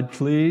slide,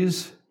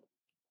 please.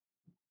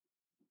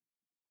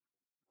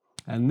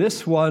 And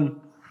this one,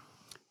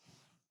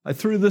 I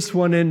threw this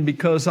one in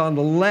because on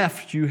the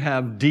left you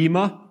have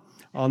Dima.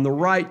 On the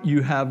right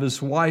you have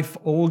his wife,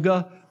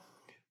 Olga.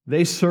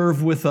 They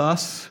serve with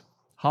us,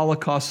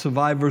 Holocaust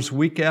survivors,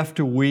 week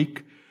after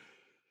week.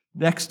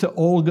 Next to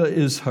Olga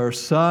is her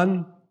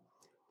son.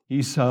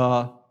 He's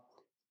part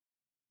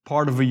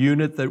of a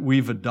unit that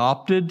we've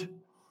adopted,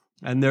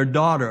 and their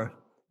daughter.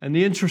 And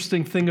the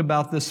interesting thing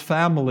about this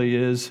family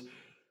is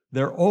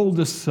their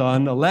oldest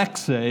son,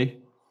 Alexei,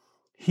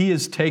 he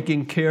is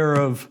taking care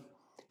of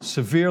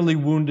severely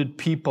wounded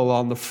people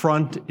on the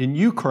front in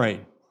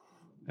Ukraine,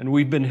 and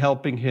we've been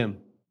helping him.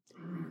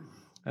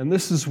 And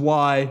this is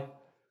why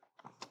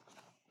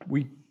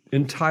we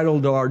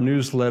entitled our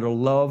newsletter,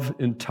 Love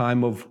in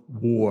Time of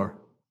War.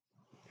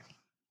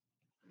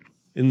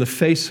 In the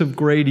face of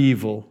great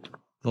evil,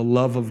 the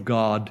love of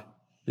God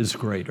is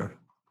greater.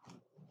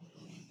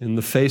 In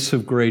the face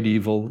of great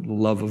evil, the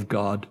love of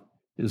God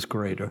is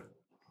greater.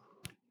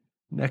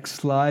 Next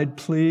slide,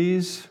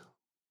 please.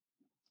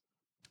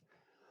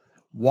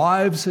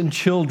 Wives and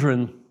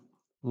children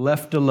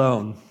left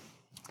alone.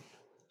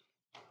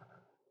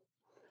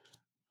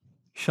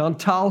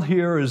 Chantal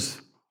here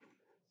is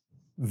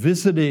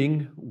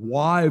visiting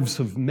wives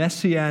of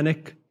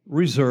Messianic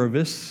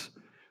reservists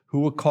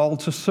who were called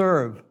to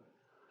serve,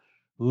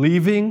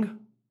 leaving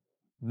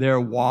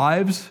their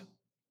wives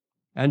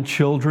and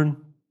children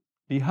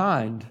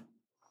behind,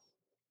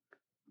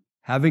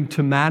 having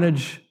to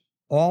manage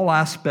all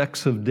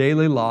aspects of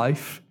daily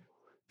life.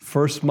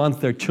 First month,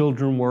 their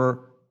children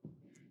were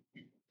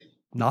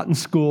not in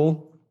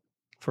school,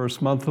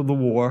 first month of the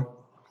war,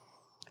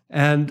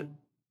 and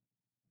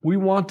we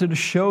wanted to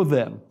show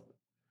them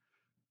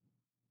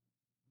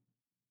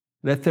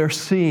that they're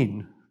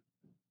seen,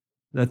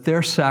 that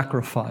their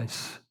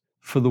sacrifice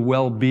for the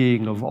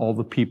well-being of all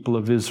the people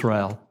of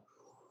Israel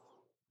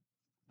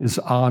is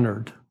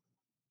honored.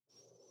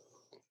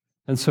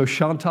 And so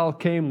Chantal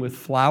came with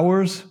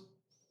flowers,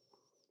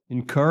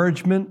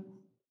 encouragement,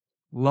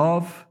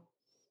 love,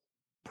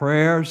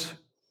 prayers,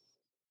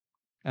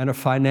 and a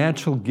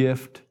financial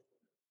gift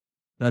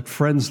that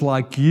friends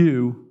like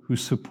you who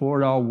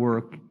support our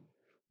work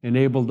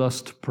enabled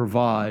us to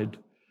provide,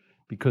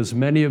 because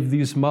many of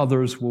these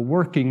mothers were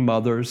working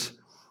mothers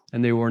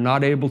and they were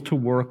not able to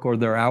work, or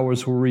their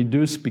hours were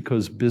reduced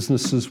because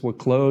businesses were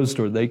closed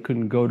or they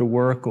couldn't go to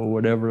work or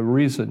whatever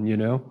reason, you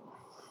know.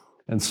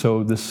 And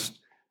so this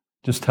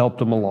just helped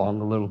them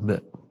along a little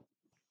bit.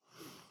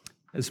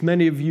 As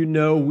many of you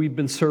know, we've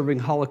been serving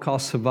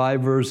Holocaust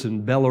survivors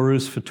in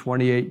Belarus for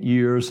 28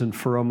 years and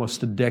for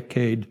almost a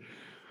decade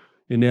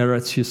in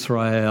Eretz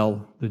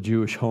Yisrael, the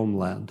Jewish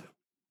homeland.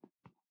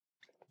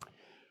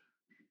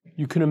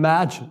 You can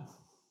imagine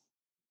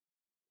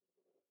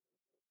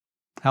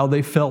how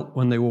they felt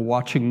when they were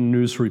watching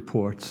news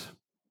reports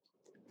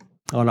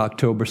on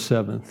October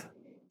 7th.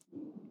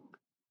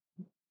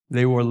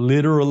 They were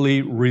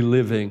literally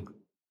reliving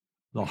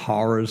the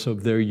horrors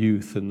of their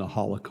youth in the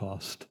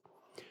Holocaust.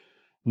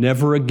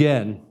 Never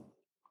again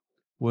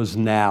was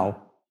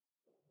now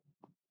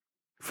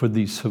for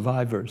these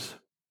survivors.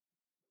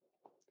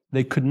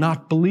 They could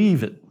not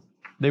believe it.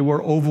 They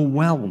were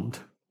overwhelmed.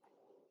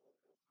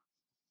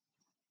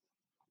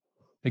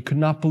 They could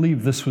not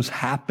believe this was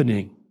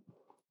happening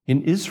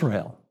in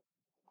Israel,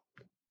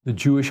 the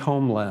Jewish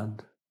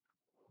homeland.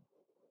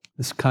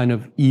 This kind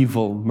of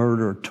evil,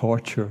 murder,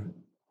 torture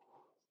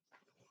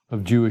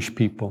of Jewish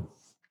people.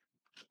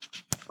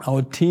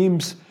 Our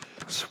teams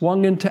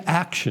swung into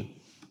action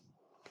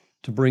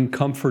to bring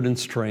comfort and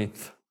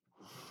strength.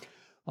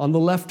 On the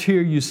left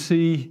here, you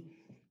see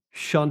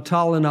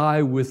Chantal and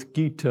I with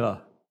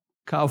Gita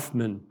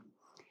Kaufman.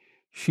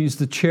 She's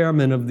the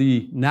chairman of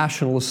the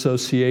national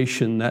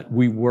association that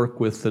we work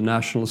with, the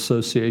National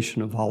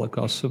Association of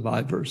Holocaust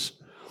Survivors.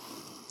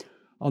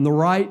 On the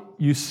right,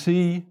 you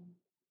see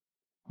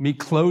me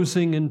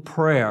closing in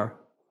prayer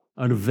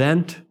an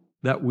event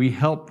that we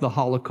help the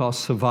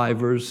Holocaust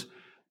survivors,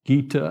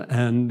 Gita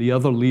and the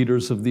other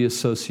leaders of the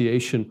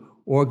association,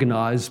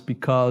 organize,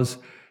 because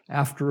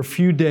after a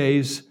few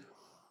days,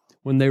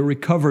 when they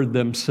recovered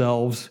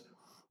themselves,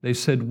 they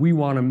said, we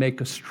want to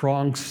make a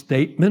strong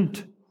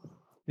statement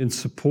in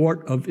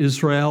support of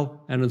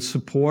Israel and in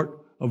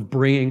support of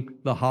bringing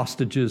the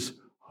hostages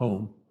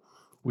home.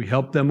 We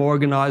helped them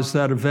organize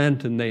that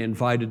event, and they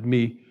invited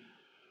me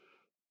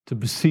to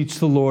beseech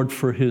the Lord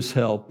for his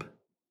help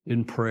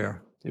in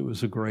prayer. It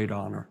was a great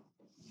honor.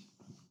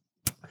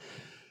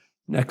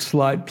 Next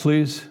slide,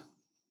 please.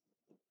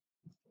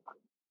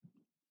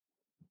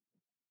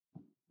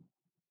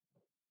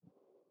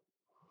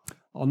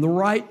 On the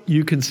right,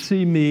 you can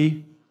see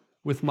me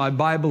with my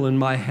Bible in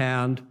my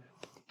hand,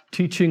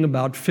 teaching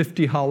about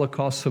 50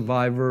 Holocaust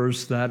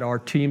survivors that our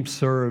team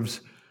serves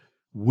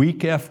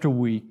week after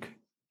week.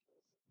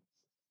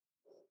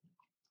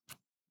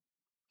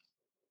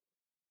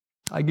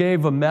 I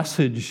gave a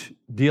message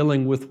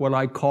dealing with what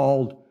I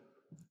called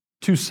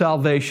two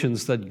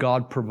salvations that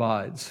God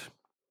provides: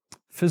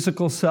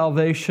 physical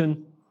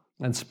salvation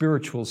and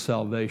spiritual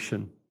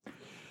salvation.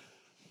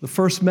 The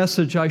first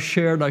message I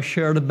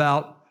shared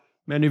about,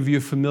 many of you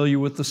are familiar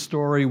with the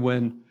story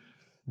when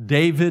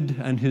David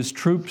and his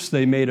troops,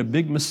 they made a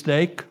big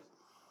mistake.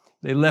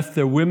 They left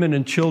their women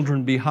and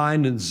children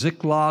behind in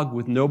Ziklag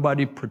with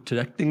nobody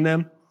protecting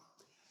them.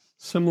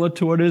 Similar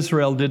to what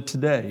Israel did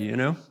today, you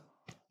know?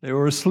 They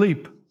were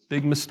asleep,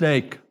 big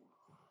mistake.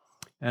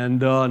 And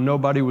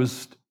nobody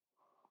was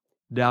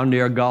down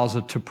near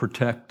Gaza to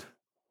protect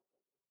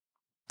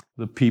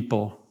the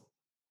people.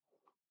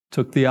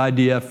 Took the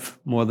IDF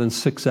more than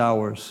 6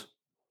 hours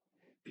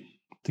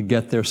to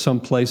get there. Some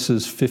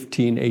places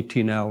 15,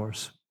 18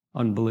 hours.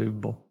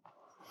 Unbelievable.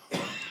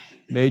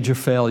 Major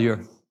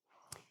failure.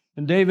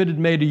 And David had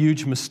made a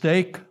huge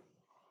mistake,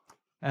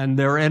 and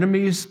their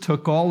enemies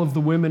took all of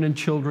the women and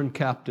children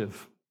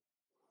captive.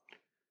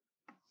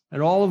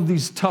 And all of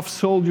these tough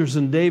soldiers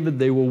and David,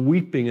 they were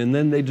weeping, and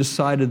then they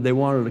decided they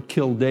wanted to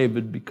kill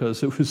David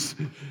because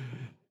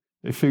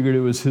they figured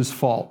it was his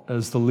fault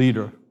as the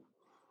leader.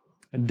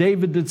 And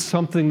David did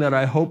something that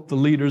I hope the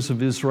leaders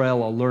of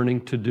Israel are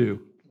learning to do.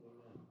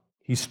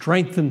 He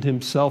strengthened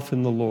himself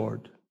in the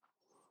Lord.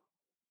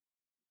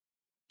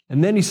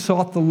 And then he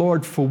sought the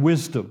Lord for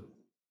wisdom.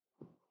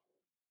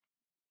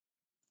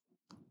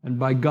 And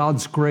by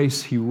God's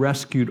grace, he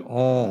rescued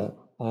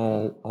all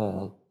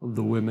of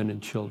the women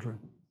and children.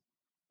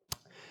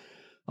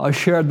 I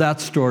shared that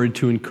story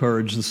to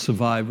encourage the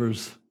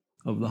survivors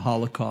of the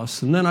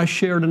Holocaust. And then I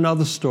shared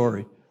another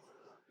story.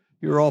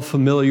 You're all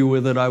familiar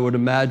with it, I would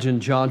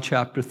imagine, John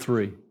chapter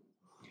 3,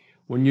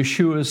 when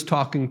Yeshua is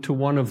talking to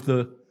one of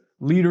the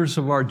leaders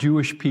of our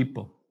Jewish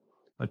people,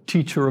 a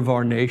teacher of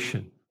our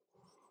nation.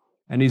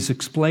 And he's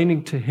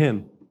explaining to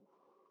him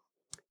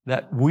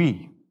that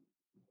we,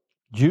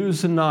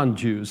 Jews and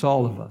non-Jews,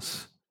 all of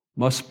us,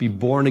 must be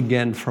born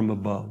again from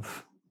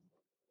above.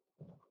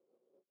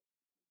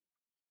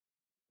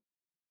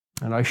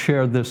 And I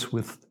share this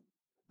with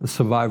the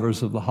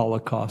survivors of the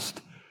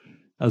Holocaust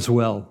as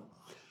well.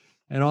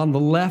 And on the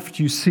left,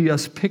 you see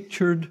us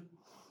pictured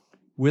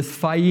with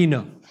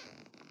Faina.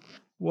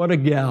 What a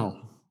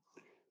gal.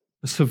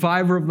 A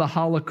survivor of the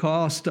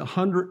Holocaust,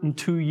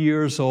 102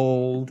 years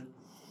old,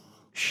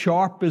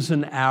 sharp as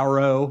an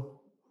arrow.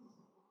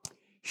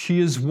 She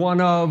is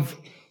one of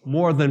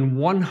more than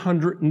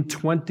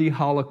 120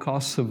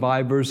 Holocaust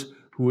survivors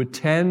who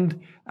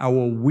attend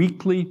our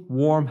weekly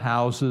warm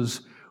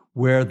houses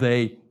where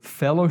they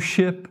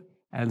fellowship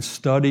and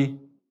study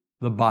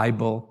the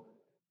Bible,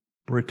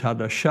 Brit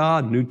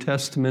Hadashah, New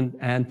Testament,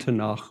 and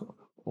Tanakh,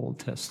 Old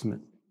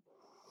Testament.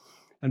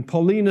 And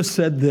Paulina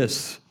said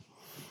this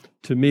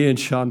to me and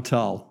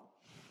Chantal.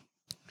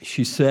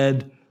 She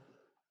said,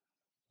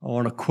 I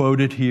want to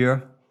quote it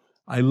here,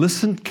 "I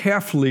listened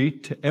carefully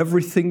to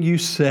everything you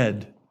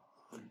said,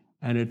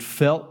 and it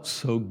felt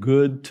so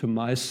good to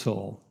my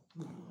soul."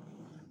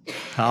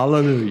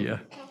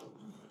 Hallelujah.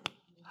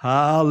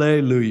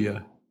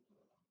 Hallelujah.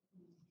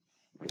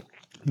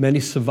 Many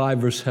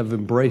survivors have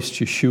embraced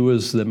Yeshua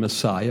as the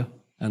Messiah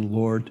and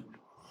Lord,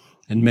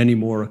 and many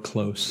more are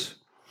close.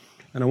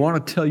 And I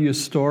want to tell you a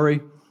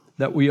story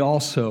that we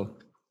also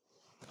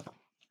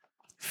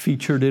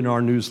featured in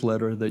our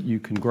newsletter that you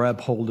can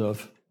grab hold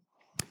of.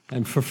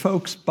 And for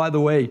folks, by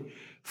the way,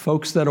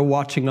 folks that are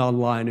watching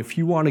online, if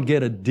you want to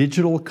get a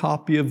digital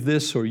copy of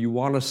this or you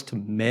want us to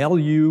mail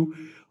you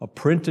a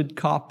printed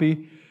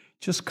copy,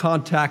 just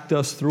contact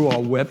us through our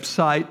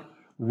website,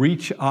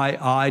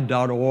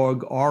 reachii.org,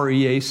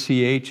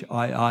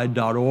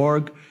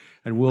 reachii.org,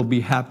 and we'll be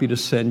happy to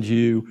send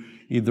you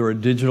either a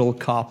digital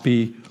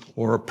copy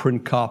or a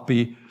print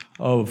copy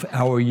of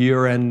our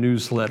year-end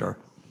newsletter,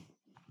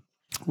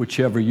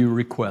 whichever you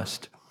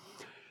request.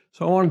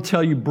 So I want to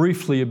tell you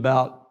briefly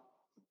about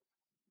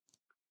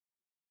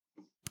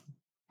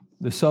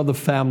this other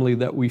family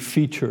that we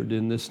featured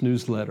in this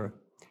newsletter.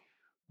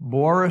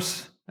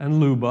 Boris and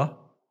Luba.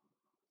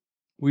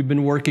 We've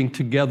been working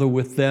together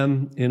with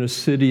them in a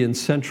city in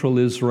central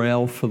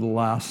Israel for the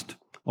last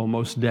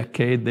almost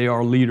decade. They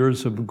are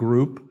leaders of a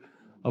group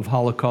of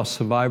Holocaust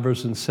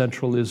survivors in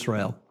central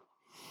Israel.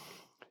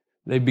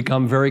 They've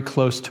become very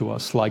close to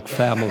us, like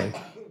family.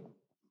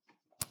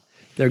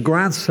 Their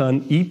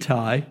grandson,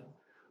 Itai,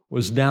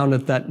 was down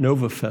at that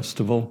Nova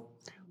Festival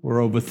where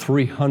over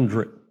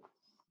 300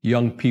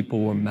 young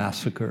people were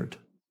massacred.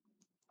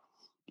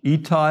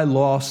 Itai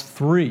lost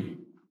 3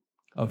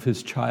 of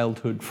his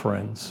childhood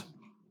friends.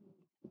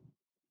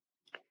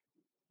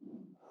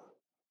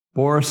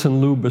 Boris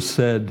and Luba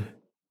said,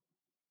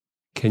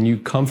 "Can you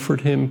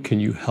comfort him? Can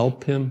you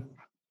help him?"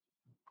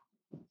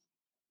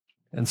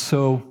 And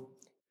so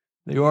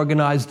they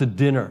organized a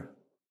dinner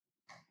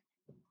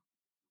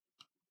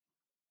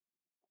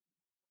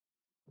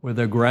where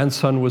their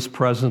grandson was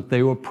present,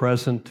 they were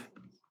present,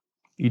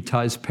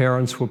 Itai's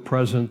parents were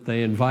present.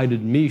 They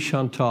invited me,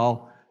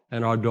 Chantal,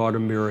 and our daughter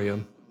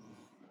Miriam.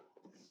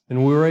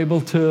 And we were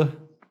able to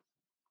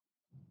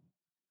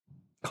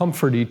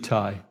comfort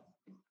Itai.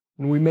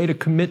 And we made a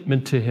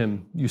commitment to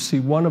him. You see,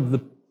 one of the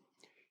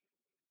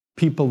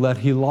people that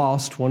he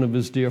lost, one of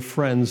his dear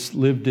friends,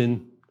 lived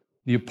in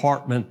the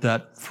apartment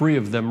that 3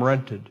 of them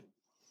rented.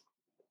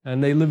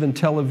 And they live in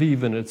Tel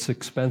Aviv, and it's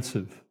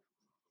expensive.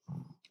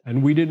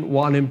 And we didn't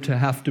want him to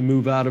have to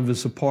move out of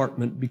his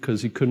apartment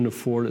because he couldn't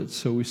afford it.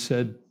 So we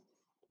said,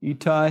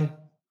 Itai,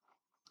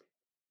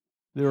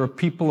 there are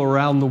people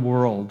around the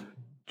world,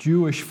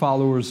 Jewish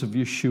followers of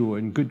Yeshua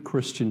and good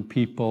Christian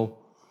people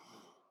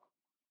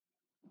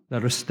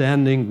that are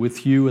standing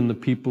with you and the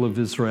people of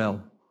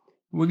Israel.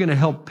 We're going to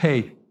help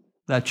pay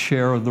that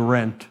share of the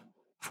rent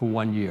for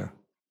 1 year.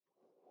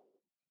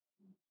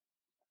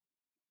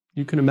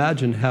 You can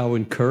imagine how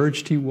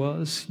encouraged he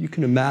was. You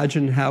can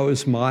imagine how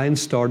his mind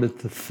started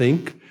to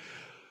think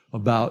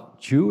about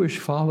Jewish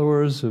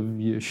followers of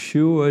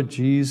Yeshua,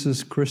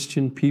 Jesus,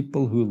 Christian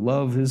people who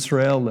love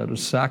Israel, that are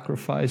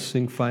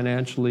sacrificing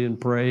financially and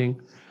praying.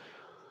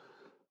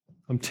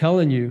 I'm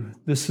telling you,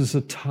 this is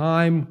a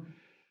time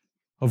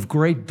of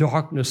great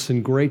darkness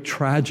and great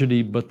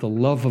tragedy, but the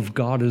love of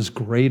God is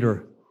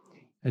greater.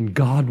 And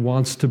God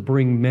wants to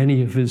bring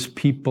many of his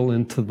people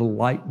into the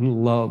light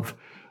and love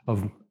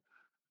of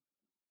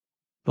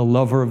the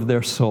lover of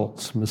their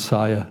souls,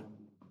 Messiah,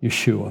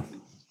 Yeshua.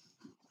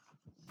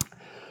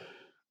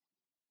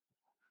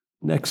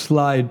 Next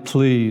slide,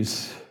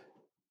 please.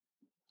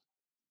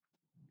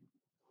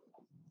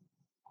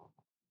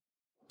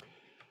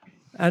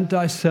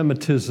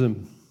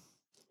 Anti-Semitism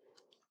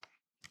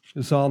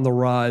is on the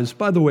rise.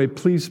 By the way,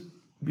 please,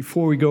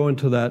 before we go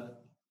into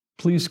that,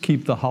 please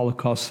keep the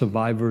Holocaust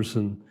survivors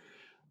and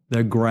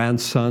their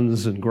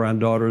grandsons and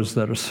granddaughters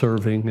that are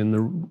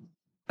serving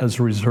as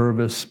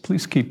reservists,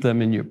 please keep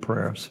them in your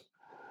prayers.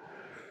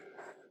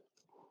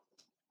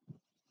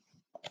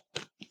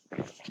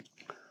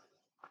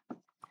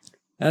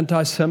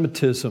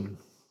 Anti-Semitism.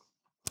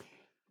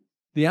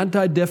 The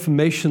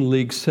Anti-Defamation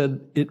League said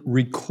it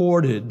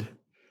recorded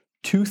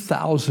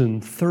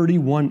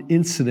 2,031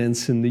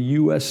 incidents in the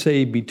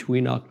USA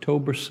between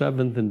October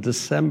 7th and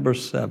December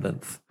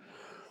 7th,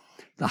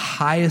 the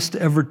highest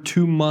ever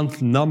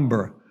 2-month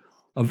number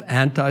of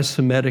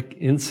anti-Semitic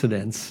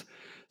incidents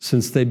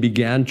since they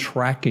began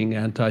tracking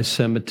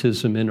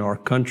anti-Semitism in our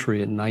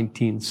country in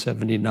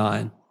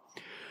 1979.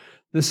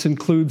 This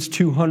includes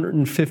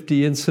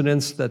 250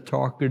 incidents that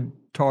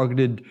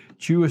targeted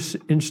Jewish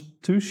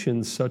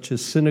institutions such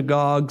as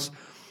synagogues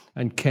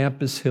and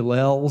campus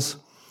hillels,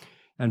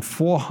 and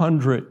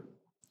 400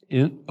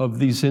 of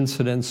these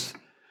incidents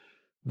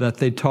that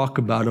they talk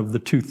about of the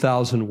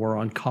 2,000 were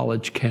on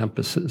college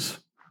campuses.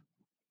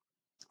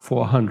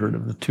 400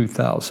 of the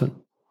 2,000.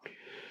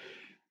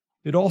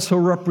 It also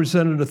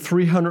represented a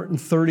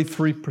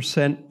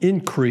 333%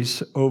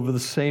 increase over the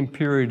same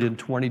period in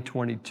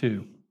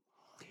 2022.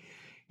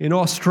 In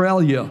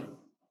Australia,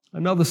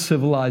 another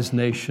civilized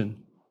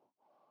nation,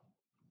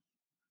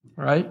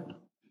 right?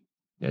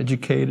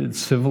 Educated,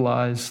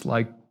 civilized,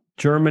 like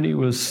Germany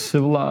was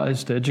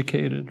civilized,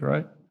 educated,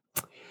 right?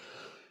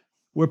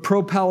 Where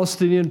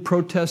pro-Palestinian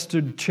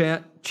protesters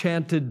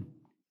chanted,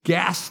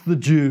 "Gas the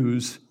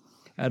Jews,"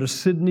 at a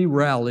Sydney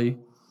rally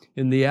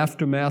in the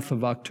aftermath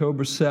of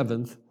October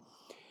 7th,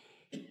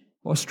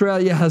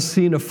 Australia has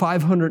seen a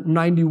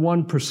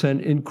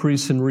 591%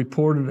 increase in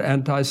reported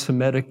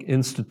anti-Semitic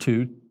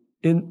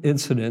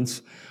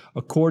incidents,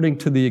 according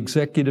to the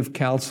Executive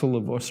Council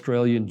of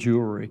Australian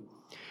Jewry.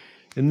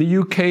 In the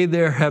UK,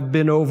 there have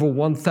been over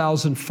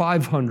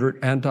 1,500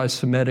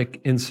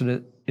 anti-Semitic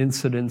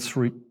incidents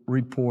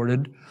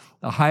reported,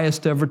 the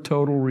highest ever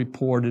total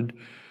reported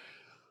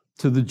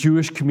to the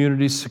Jewish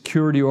Community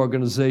Security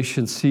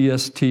Organization,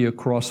 CST,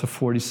 across a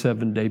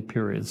 47-day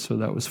period. So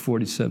that was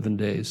 47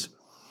 days.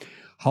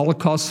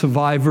 Holocaust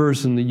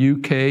survivors in the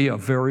UK are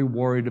very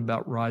worried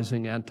about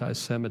rising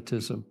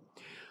anti-Semitism.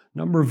 A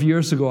number of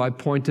years ago, I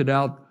pointed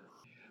out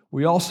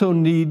we also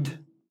need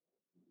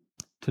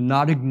to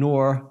not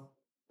ignore,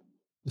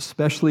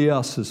 especially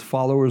us as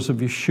followers of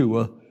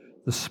Yeshua,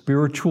 the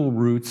spiritual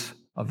roots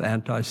of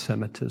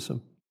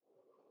anti-Semitism.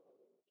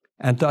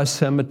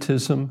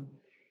 Anti-Semitism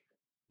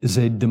is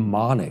a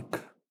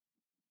demonic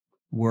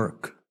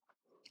work.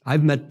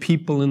 I've met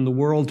people in the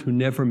world who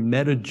never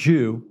met a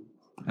Jew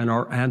and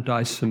are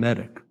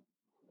anti-Semitic.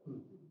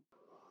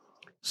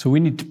 So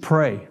we need to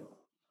pray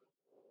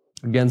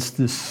against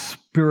this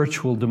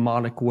spiritual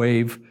demonic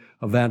wave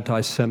of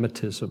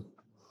anti-Semitism.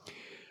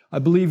 I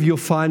believe you'll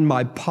find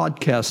my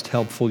podcast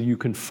helpful. You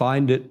can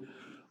find it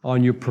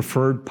on your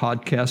preferred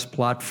podcast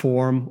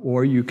platform,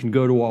 or you can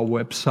go to our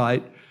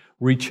website,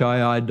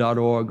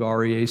 reachii.org,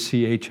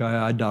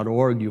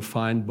 REACHII.org. You'll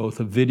find both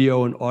a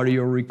video and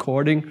audio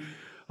recording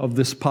of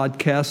this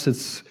podcast.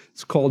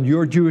 It's called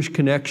Your Jewish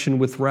Connection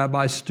with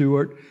Rabbi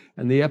Stewart,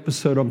 and the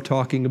episode I'm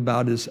talking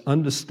about is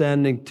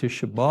Understanding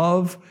Tisha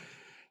B'Av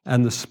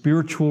and the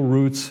Spiritual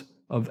Roots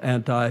of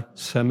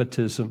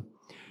Anti-Semitism.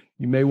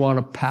 You may want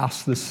to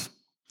pass this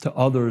to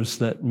others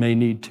that may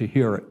need to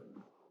hear it.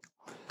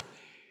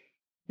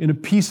 In a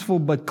peaceful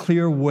but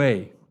clear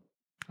way,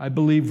 I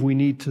believe we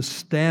need to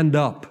stand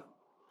up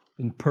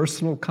in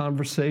personal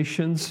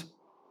conversations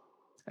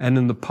and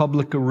in the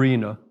public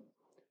arena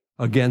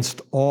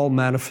against all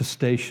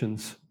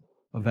manifestations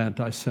of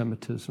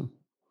anti-Semitism.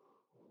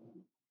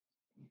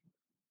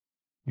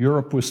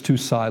 Europe was too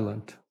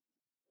silent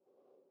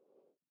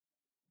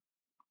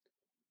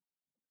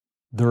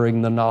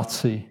during the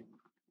Nazi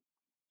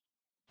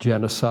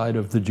genocide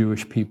of the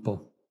Jewish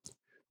people.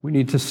 We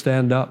need to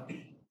stand up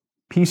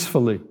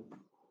peacefully,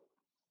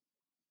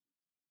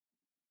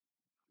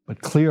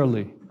 but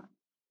clearly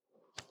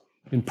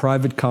in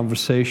private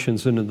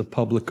conversations and in the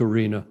public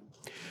arena.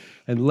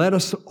 And let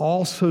us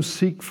also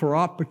seek for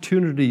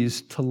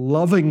opportunities to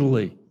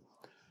lovingly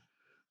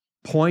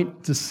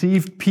point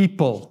deceived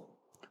people,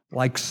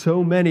 like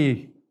so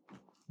many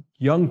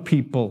young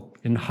people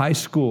in high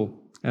school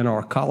and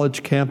our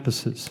college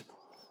campuses,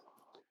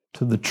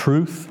 to the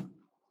truth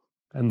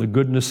and the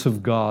goodness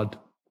of God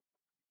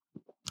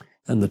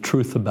and the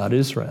truth about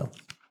Israel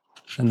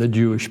and the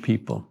Jewish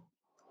people.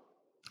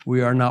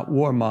 We are not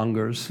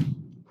warmongers.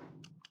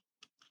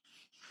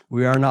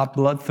 We are not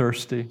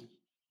bloodthirsty.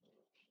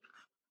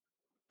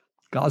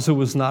 Gaza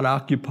was not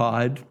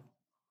occupied.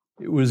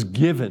 It was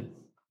given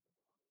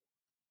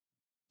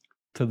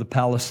to the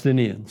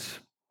Palestinians.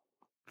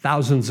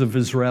 Thousands of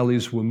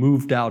Israelis were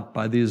moved out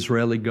by the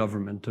Israeli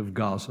government of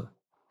Gaza.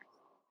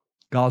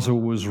 Gaza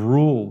was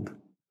ruled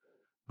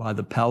by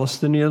the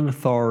Palestinian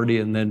Authority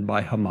and then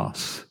by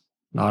Hamas,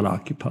 not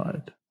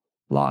occupied.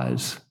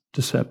 Lies,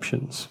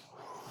 deceptions.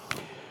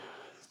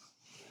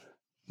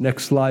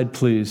 Next slide,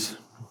 please.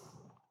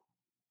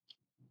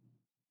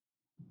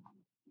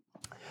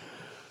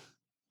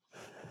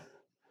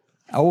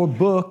 Our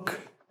book,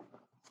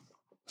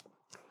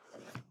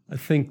 I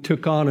think,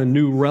 took on a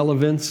new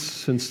relevance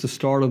since the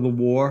start of the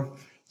war.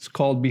 It's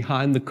called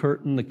Behind the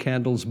Curtain, the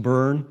Candles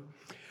Burn.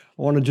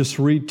 I want to just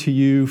read to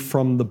you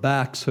from the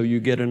back so you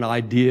get an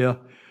idea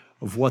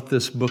of what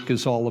this book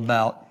is all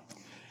about.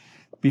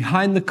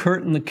 Behind the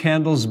Curtain, the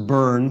Candles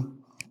Burn.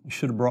 I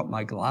should have brought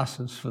my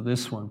glasses for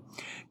this one.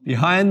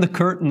 Behind the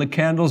Curtain, the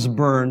Candles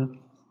Burn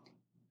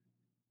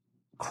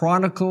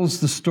chronicles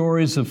the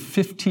stories of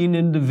 15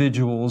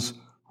 individuals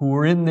who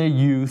were in their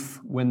youth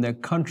when their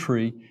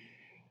country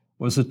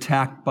was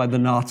attacked by the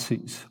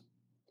Nazis.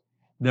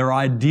 Their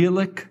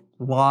idyllic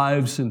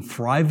lives in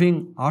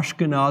thriving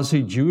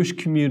Ashkenazi Jewish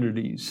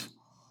communities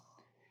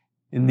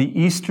in the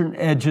eastern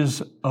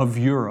edges of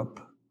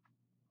Europe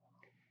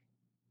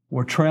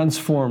were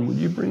transformed. Would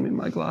you bring me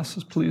my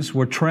glasses, please?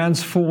 Were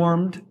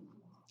transformed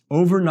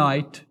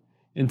overnight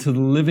into the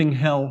living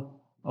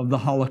hell of the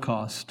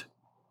Holocaust.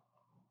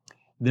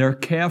 Their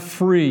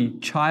carefree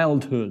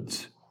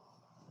childhoods.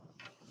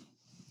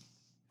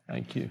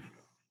 Thank you.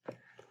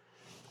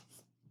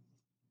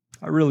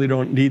 I really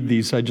don't need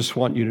these. I just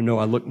want you to know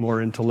I look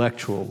more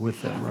intellectual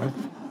with them, right?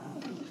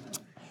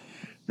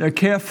 Their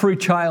carefree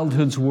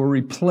childhoods were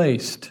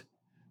replaced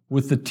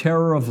with the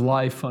terror of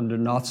life under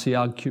Nazi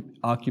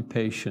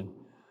occupation.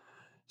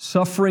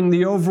 Suffering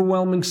the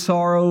overwhelming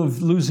sorrow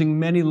of losing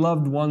many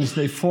loved ones,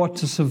 they fought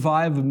to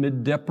survive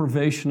amid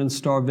deprivation and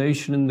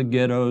starvation in the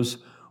ghettos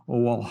or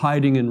while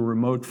hiding in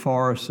remote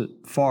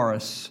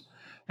forests.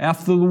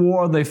 After the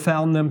war, they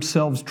found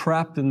themselves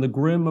trapped in the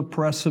grim,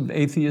 oppressive,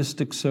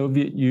 atheistic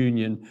Soviet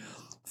Union,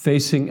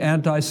 facing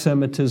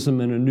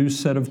anti-Semitism and a new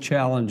set of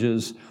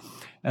challenges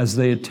as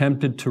they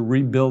attempted to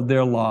rebuild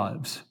their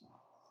lives.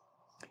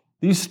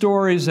 These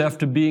stories,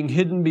 after being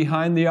hidden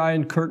behind the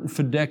Iron Curtain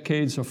for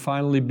decades, are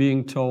finally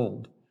being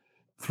told.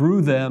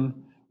 Through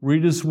them,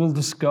 readers will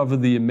discover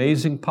the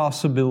amazing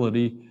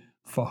possibility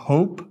for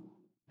hope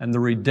and the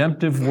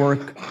redemptive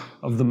work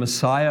of the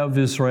Messiah of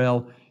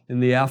Israel in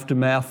the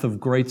aftermath of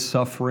great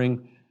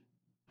suffering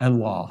and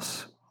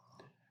loss.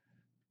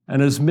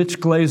 And as Mitch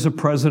Glazer,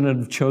 president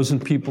of Chosen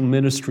People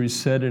Ministries,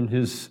 said in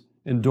his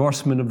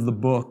endorsement of the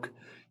book,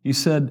 he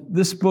said,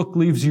 "This book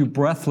leaves you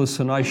breathless,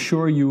 and I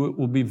assure you it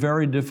will be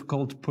very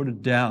difficult to put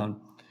it down.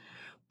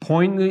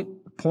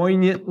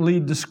 Poignantly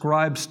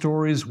described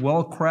stories,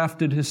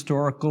 well-crafted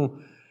historical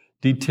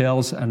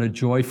details, and a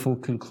joyful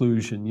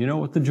conclusion." You know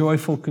what the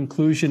joyful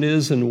conclusion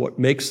is and what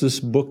makes this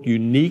book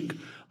unique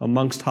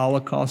amongst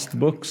Holocaust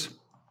books?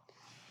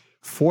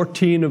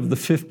 14 of the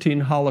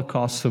 15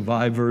 Holocaust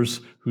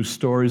survivors whose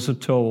stories are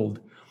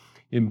told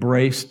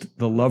embraced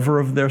the lover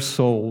of their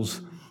souls,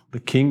 the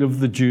King of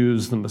the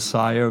Jews, the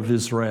Messiah of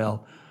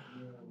Israel,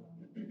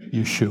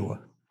 Yeshua.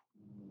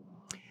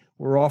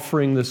 We're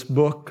offering this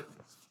book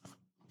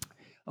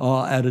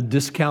at a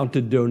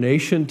discounted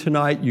donation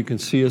tonight. You can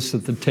see us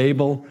at the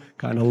table,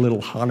 kind of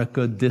little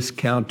Hanukkah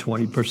discount,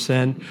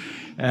 20%.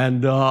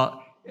 And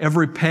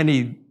every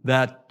penny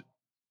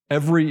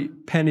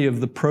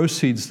of the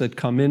proceeds that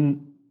come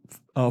in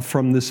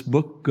from this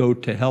book go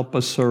to help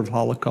us serve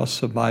Holocaust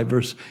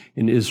survivors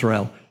in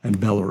Israel and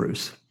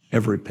Belarus.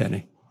 Every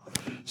penny.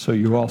 So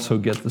you also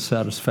get the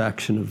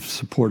satisfaction of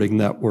supporting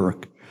that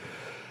work.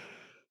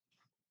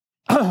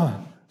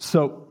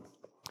 So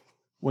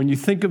when you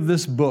think of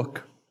this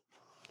book,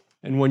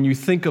 and when you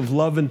think of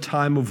love in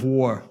time of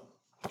war,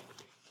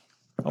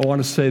 I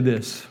want to say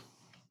this.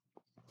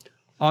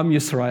 Am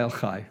Yisrael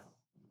Chai.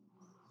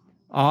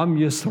 Am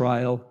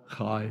Yisrael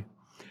Chai.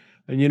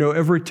 And you know,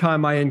 every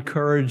time I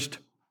encouraged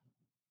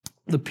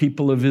the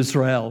people of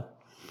Israel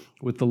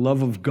with the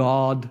love of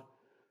God,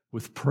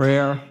 with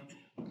prayer,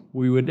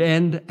 we would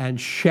end and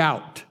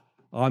shout,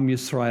 Am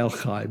Yisrael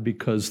Chai,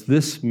 because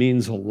this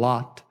means a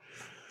lot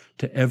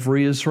to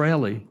every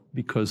Israeli,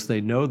 because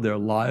they know their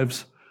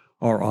lives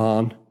are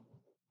on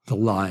the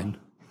line.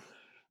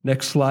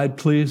 Next slide,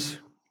 please.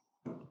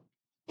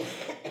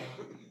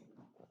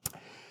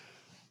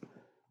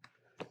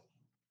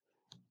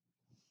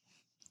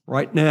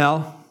 Right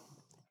now,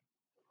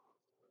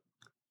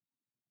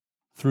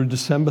 through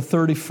December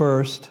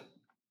 31st,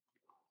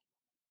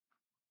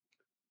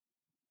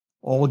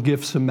 all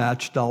gifts are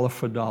matched dollar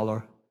for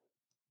dollar.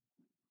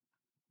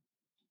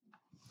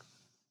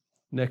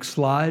 Next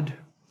slide.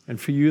 And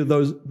for you,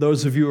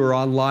 those of you who are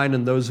online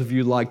and those of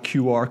you like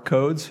QR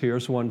codes,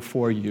 here's one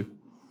for you.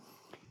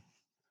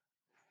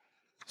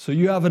 So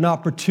you have an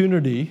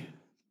opportunity,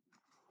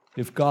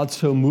 if God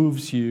so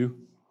moves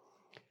you,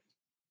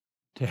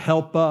 to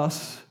help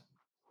us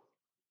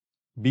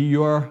be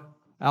your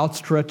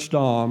outstretched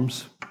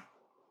arms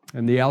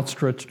and the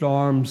outstretched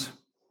arms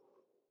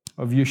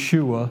of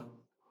Yeshua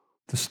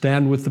to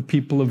stand with the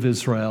people of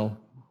Israel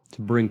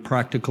to bring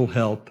practical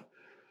help.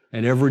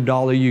 And every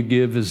dollar you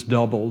give is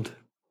doubled.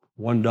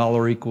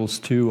 $1 equals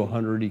 2,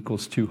 100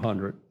 equals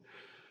 200.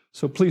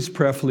 So please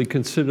prayerfully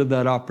consider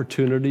that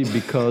opportunity,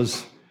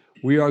 because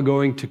we are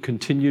going to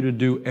continue to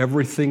do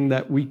everything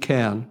that we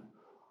can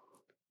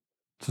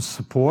to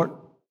support,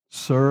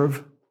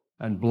 serve,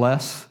 and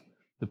bless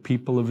the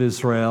people of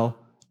Israel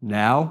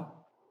now,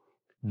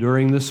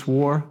 during this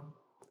war,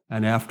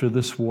 and after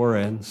this war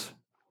ends.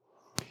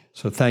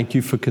 So thank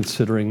you for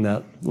considering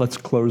that. Let's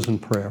close in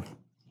prayer.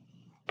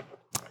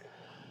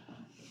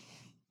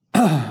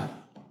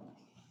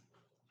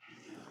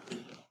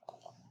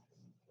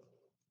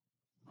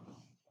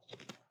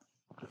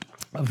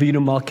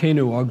 Avinu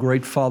Malkeinu, our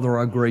great Father,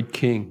 our great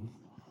King.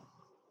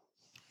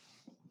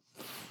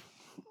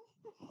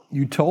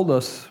 You told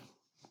us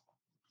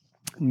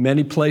in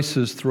many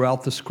places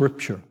throughout the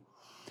Scripture,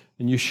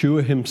 and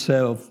Yeshua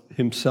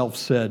himself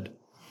said,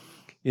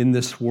 in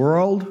this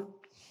world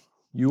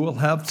you will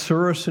have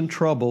tsuras and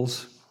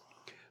troubles,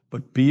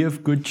 but be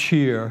of good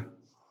cheer,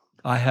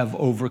 I have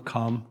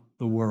overcome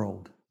the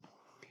world.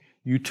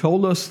 You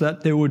told us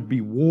that there would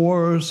be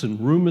wars and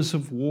rumors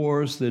of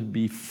wars, there'd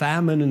be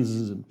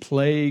famines and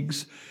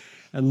plagues.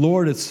 And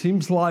Lord, it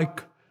seems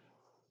like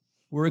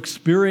we're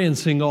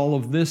experiencing all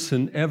of this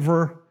in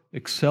ever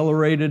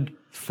accelerated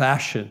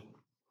fashion.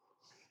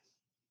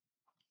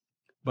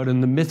 But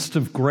in the midst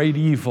of great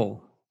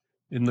evil,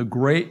 in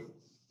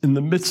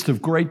the midst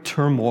of great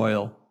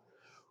turmoil,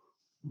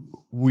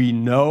 we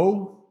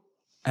know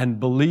and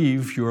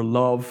believe your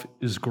love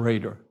is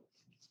greater.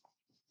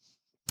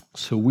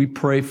 So we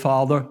pray,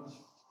 Father,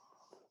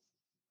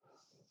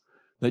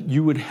 that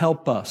you would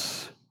help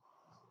us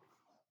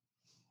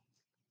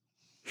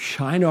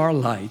shine our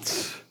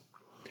lights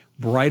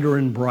brighter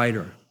and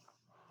brighter,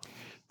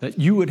 that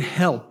you would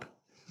help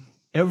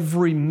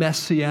every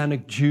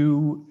Messianic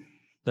Jew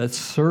that's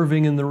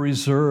serving in the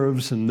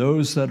reserves and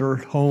those that are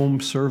at home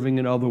serving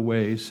in other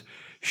ways,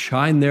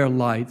 shine their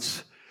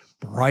lights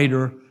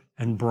brighter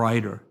and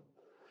brighter,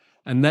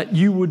 and that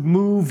you would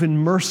move in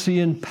mercy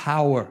and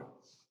power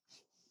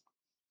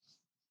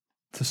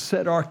to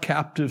set our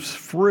captives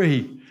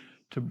free,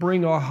 to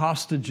bring our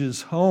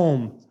hostages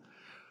home,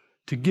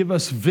 to give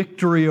us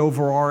victory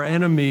over our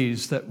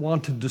enemies that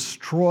want to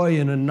destroy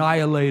and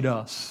annihilate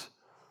us,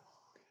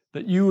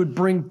 that you would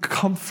bring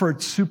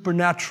comfort,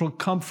 supernatural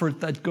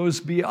comfort that goes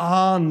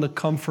beyond the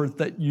comfort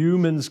that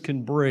humans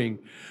can bring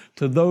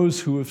to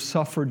those who have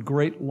suffered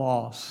great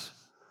loss,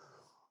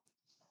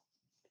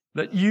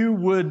 that you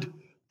would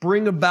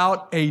bring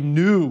about a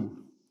new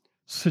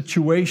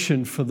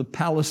situation for the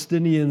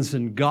Palestinians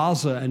in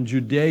Gaza and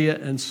Judea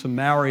and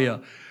Samaria.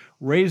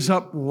 Raise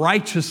up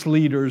righteous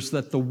leaders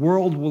that the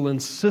world will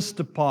insist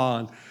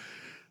upon,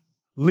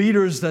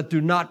 leaders that do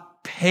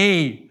not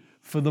pay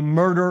for the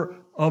murder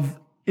of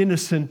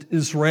innocent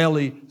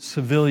Israeli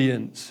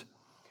civilians,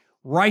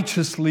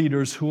 righteous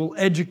leaders who will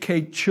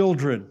educate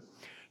children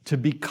to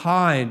be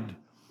kind,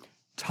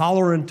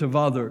 tolerant of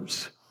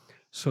others,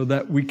 so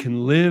that we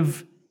can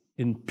live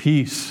in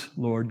peace,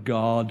 Lord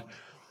God,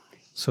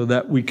 so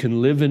that we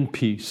can live in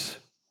peace.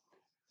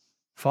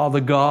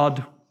 Father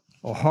God,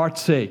 our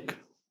hearts ache,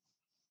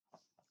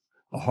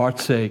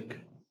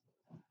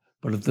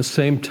 but at the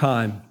same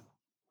time,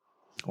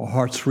 our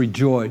hearts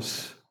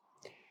rejoice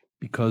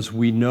because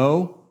we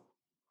know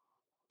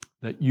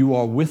that you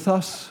are with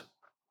us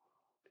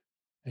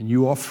and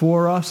you are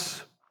for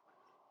us,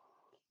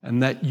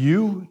 and that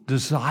you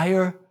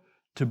desire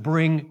to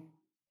bring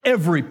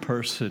every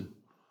person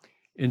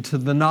into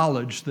the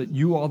knowledge that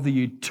you are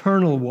the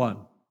eternal one,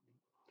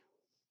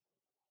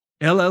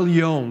 El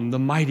Elyon, the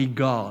mighty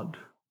God,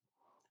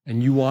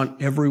 and you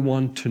want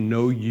everyone to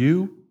know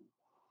you,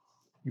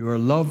 your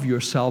love,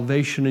 your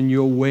salvation, and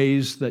your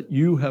ways that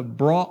you have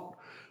brought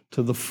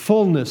to the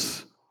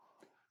fullness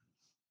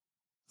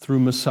through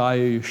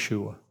Messiah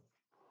Yeshua.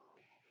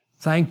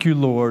 Thank you,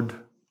 Lord.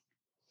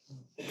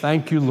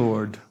 Thank you,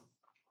 Lord.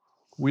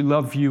 We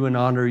love you and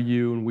honor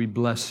you, and we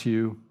bless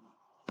you.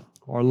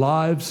 Our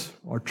lives,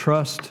 our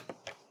trust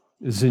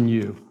is in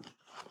you.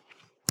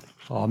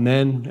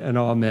 Amen and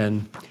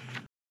amen.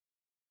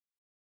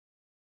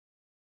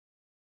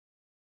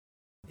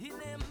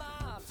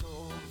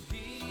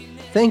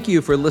 Thank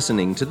you for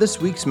listening to this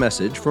week's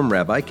message from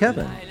Rabbi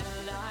Kevin.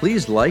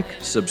 Please like,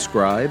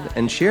 subscribe,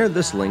 and share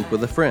this link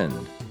with a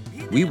friend.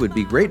 We would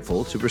be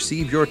grateful to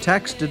receive your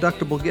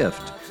tax-deductible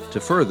gift to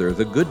further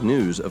the good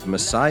news of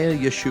Messiah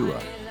Yeshua.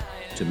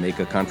 To make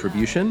a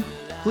contribution,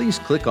 please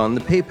click on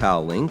the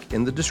PayPal link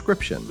in the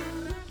description.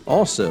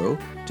 Also,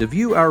 to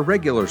view our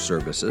regular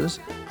services,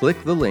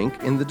 click the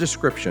link in the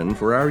description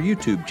for our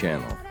YouTube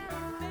channel.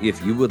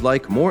 If you would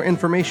like more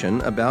information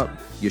about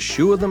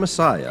Yeshua the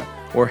Messiah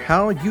or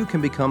how you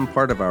can become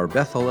part of our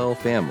Beth Hallel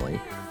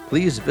family,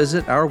 please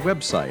visit our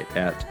website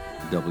at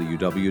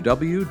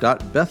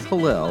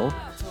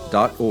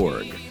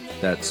www.bethhallel.org.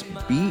 That's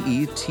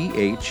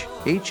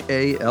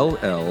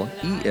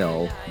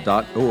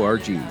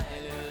BETHHALLEL.org.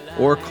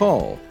 Or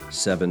call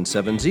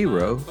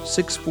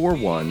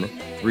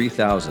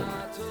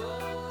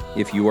 770-641-3000.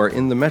 If you are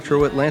in the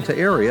metro Atlanta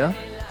area,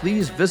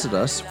 please visit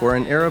us for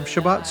an Erev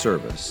Shabbat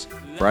service,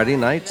 Friday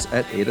nights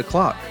at 8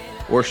 o'clock,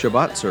 or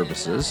Shabbat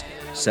services,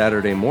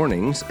 Saturday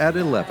mornings at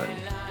 11.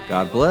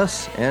 God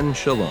bless and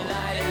shalom.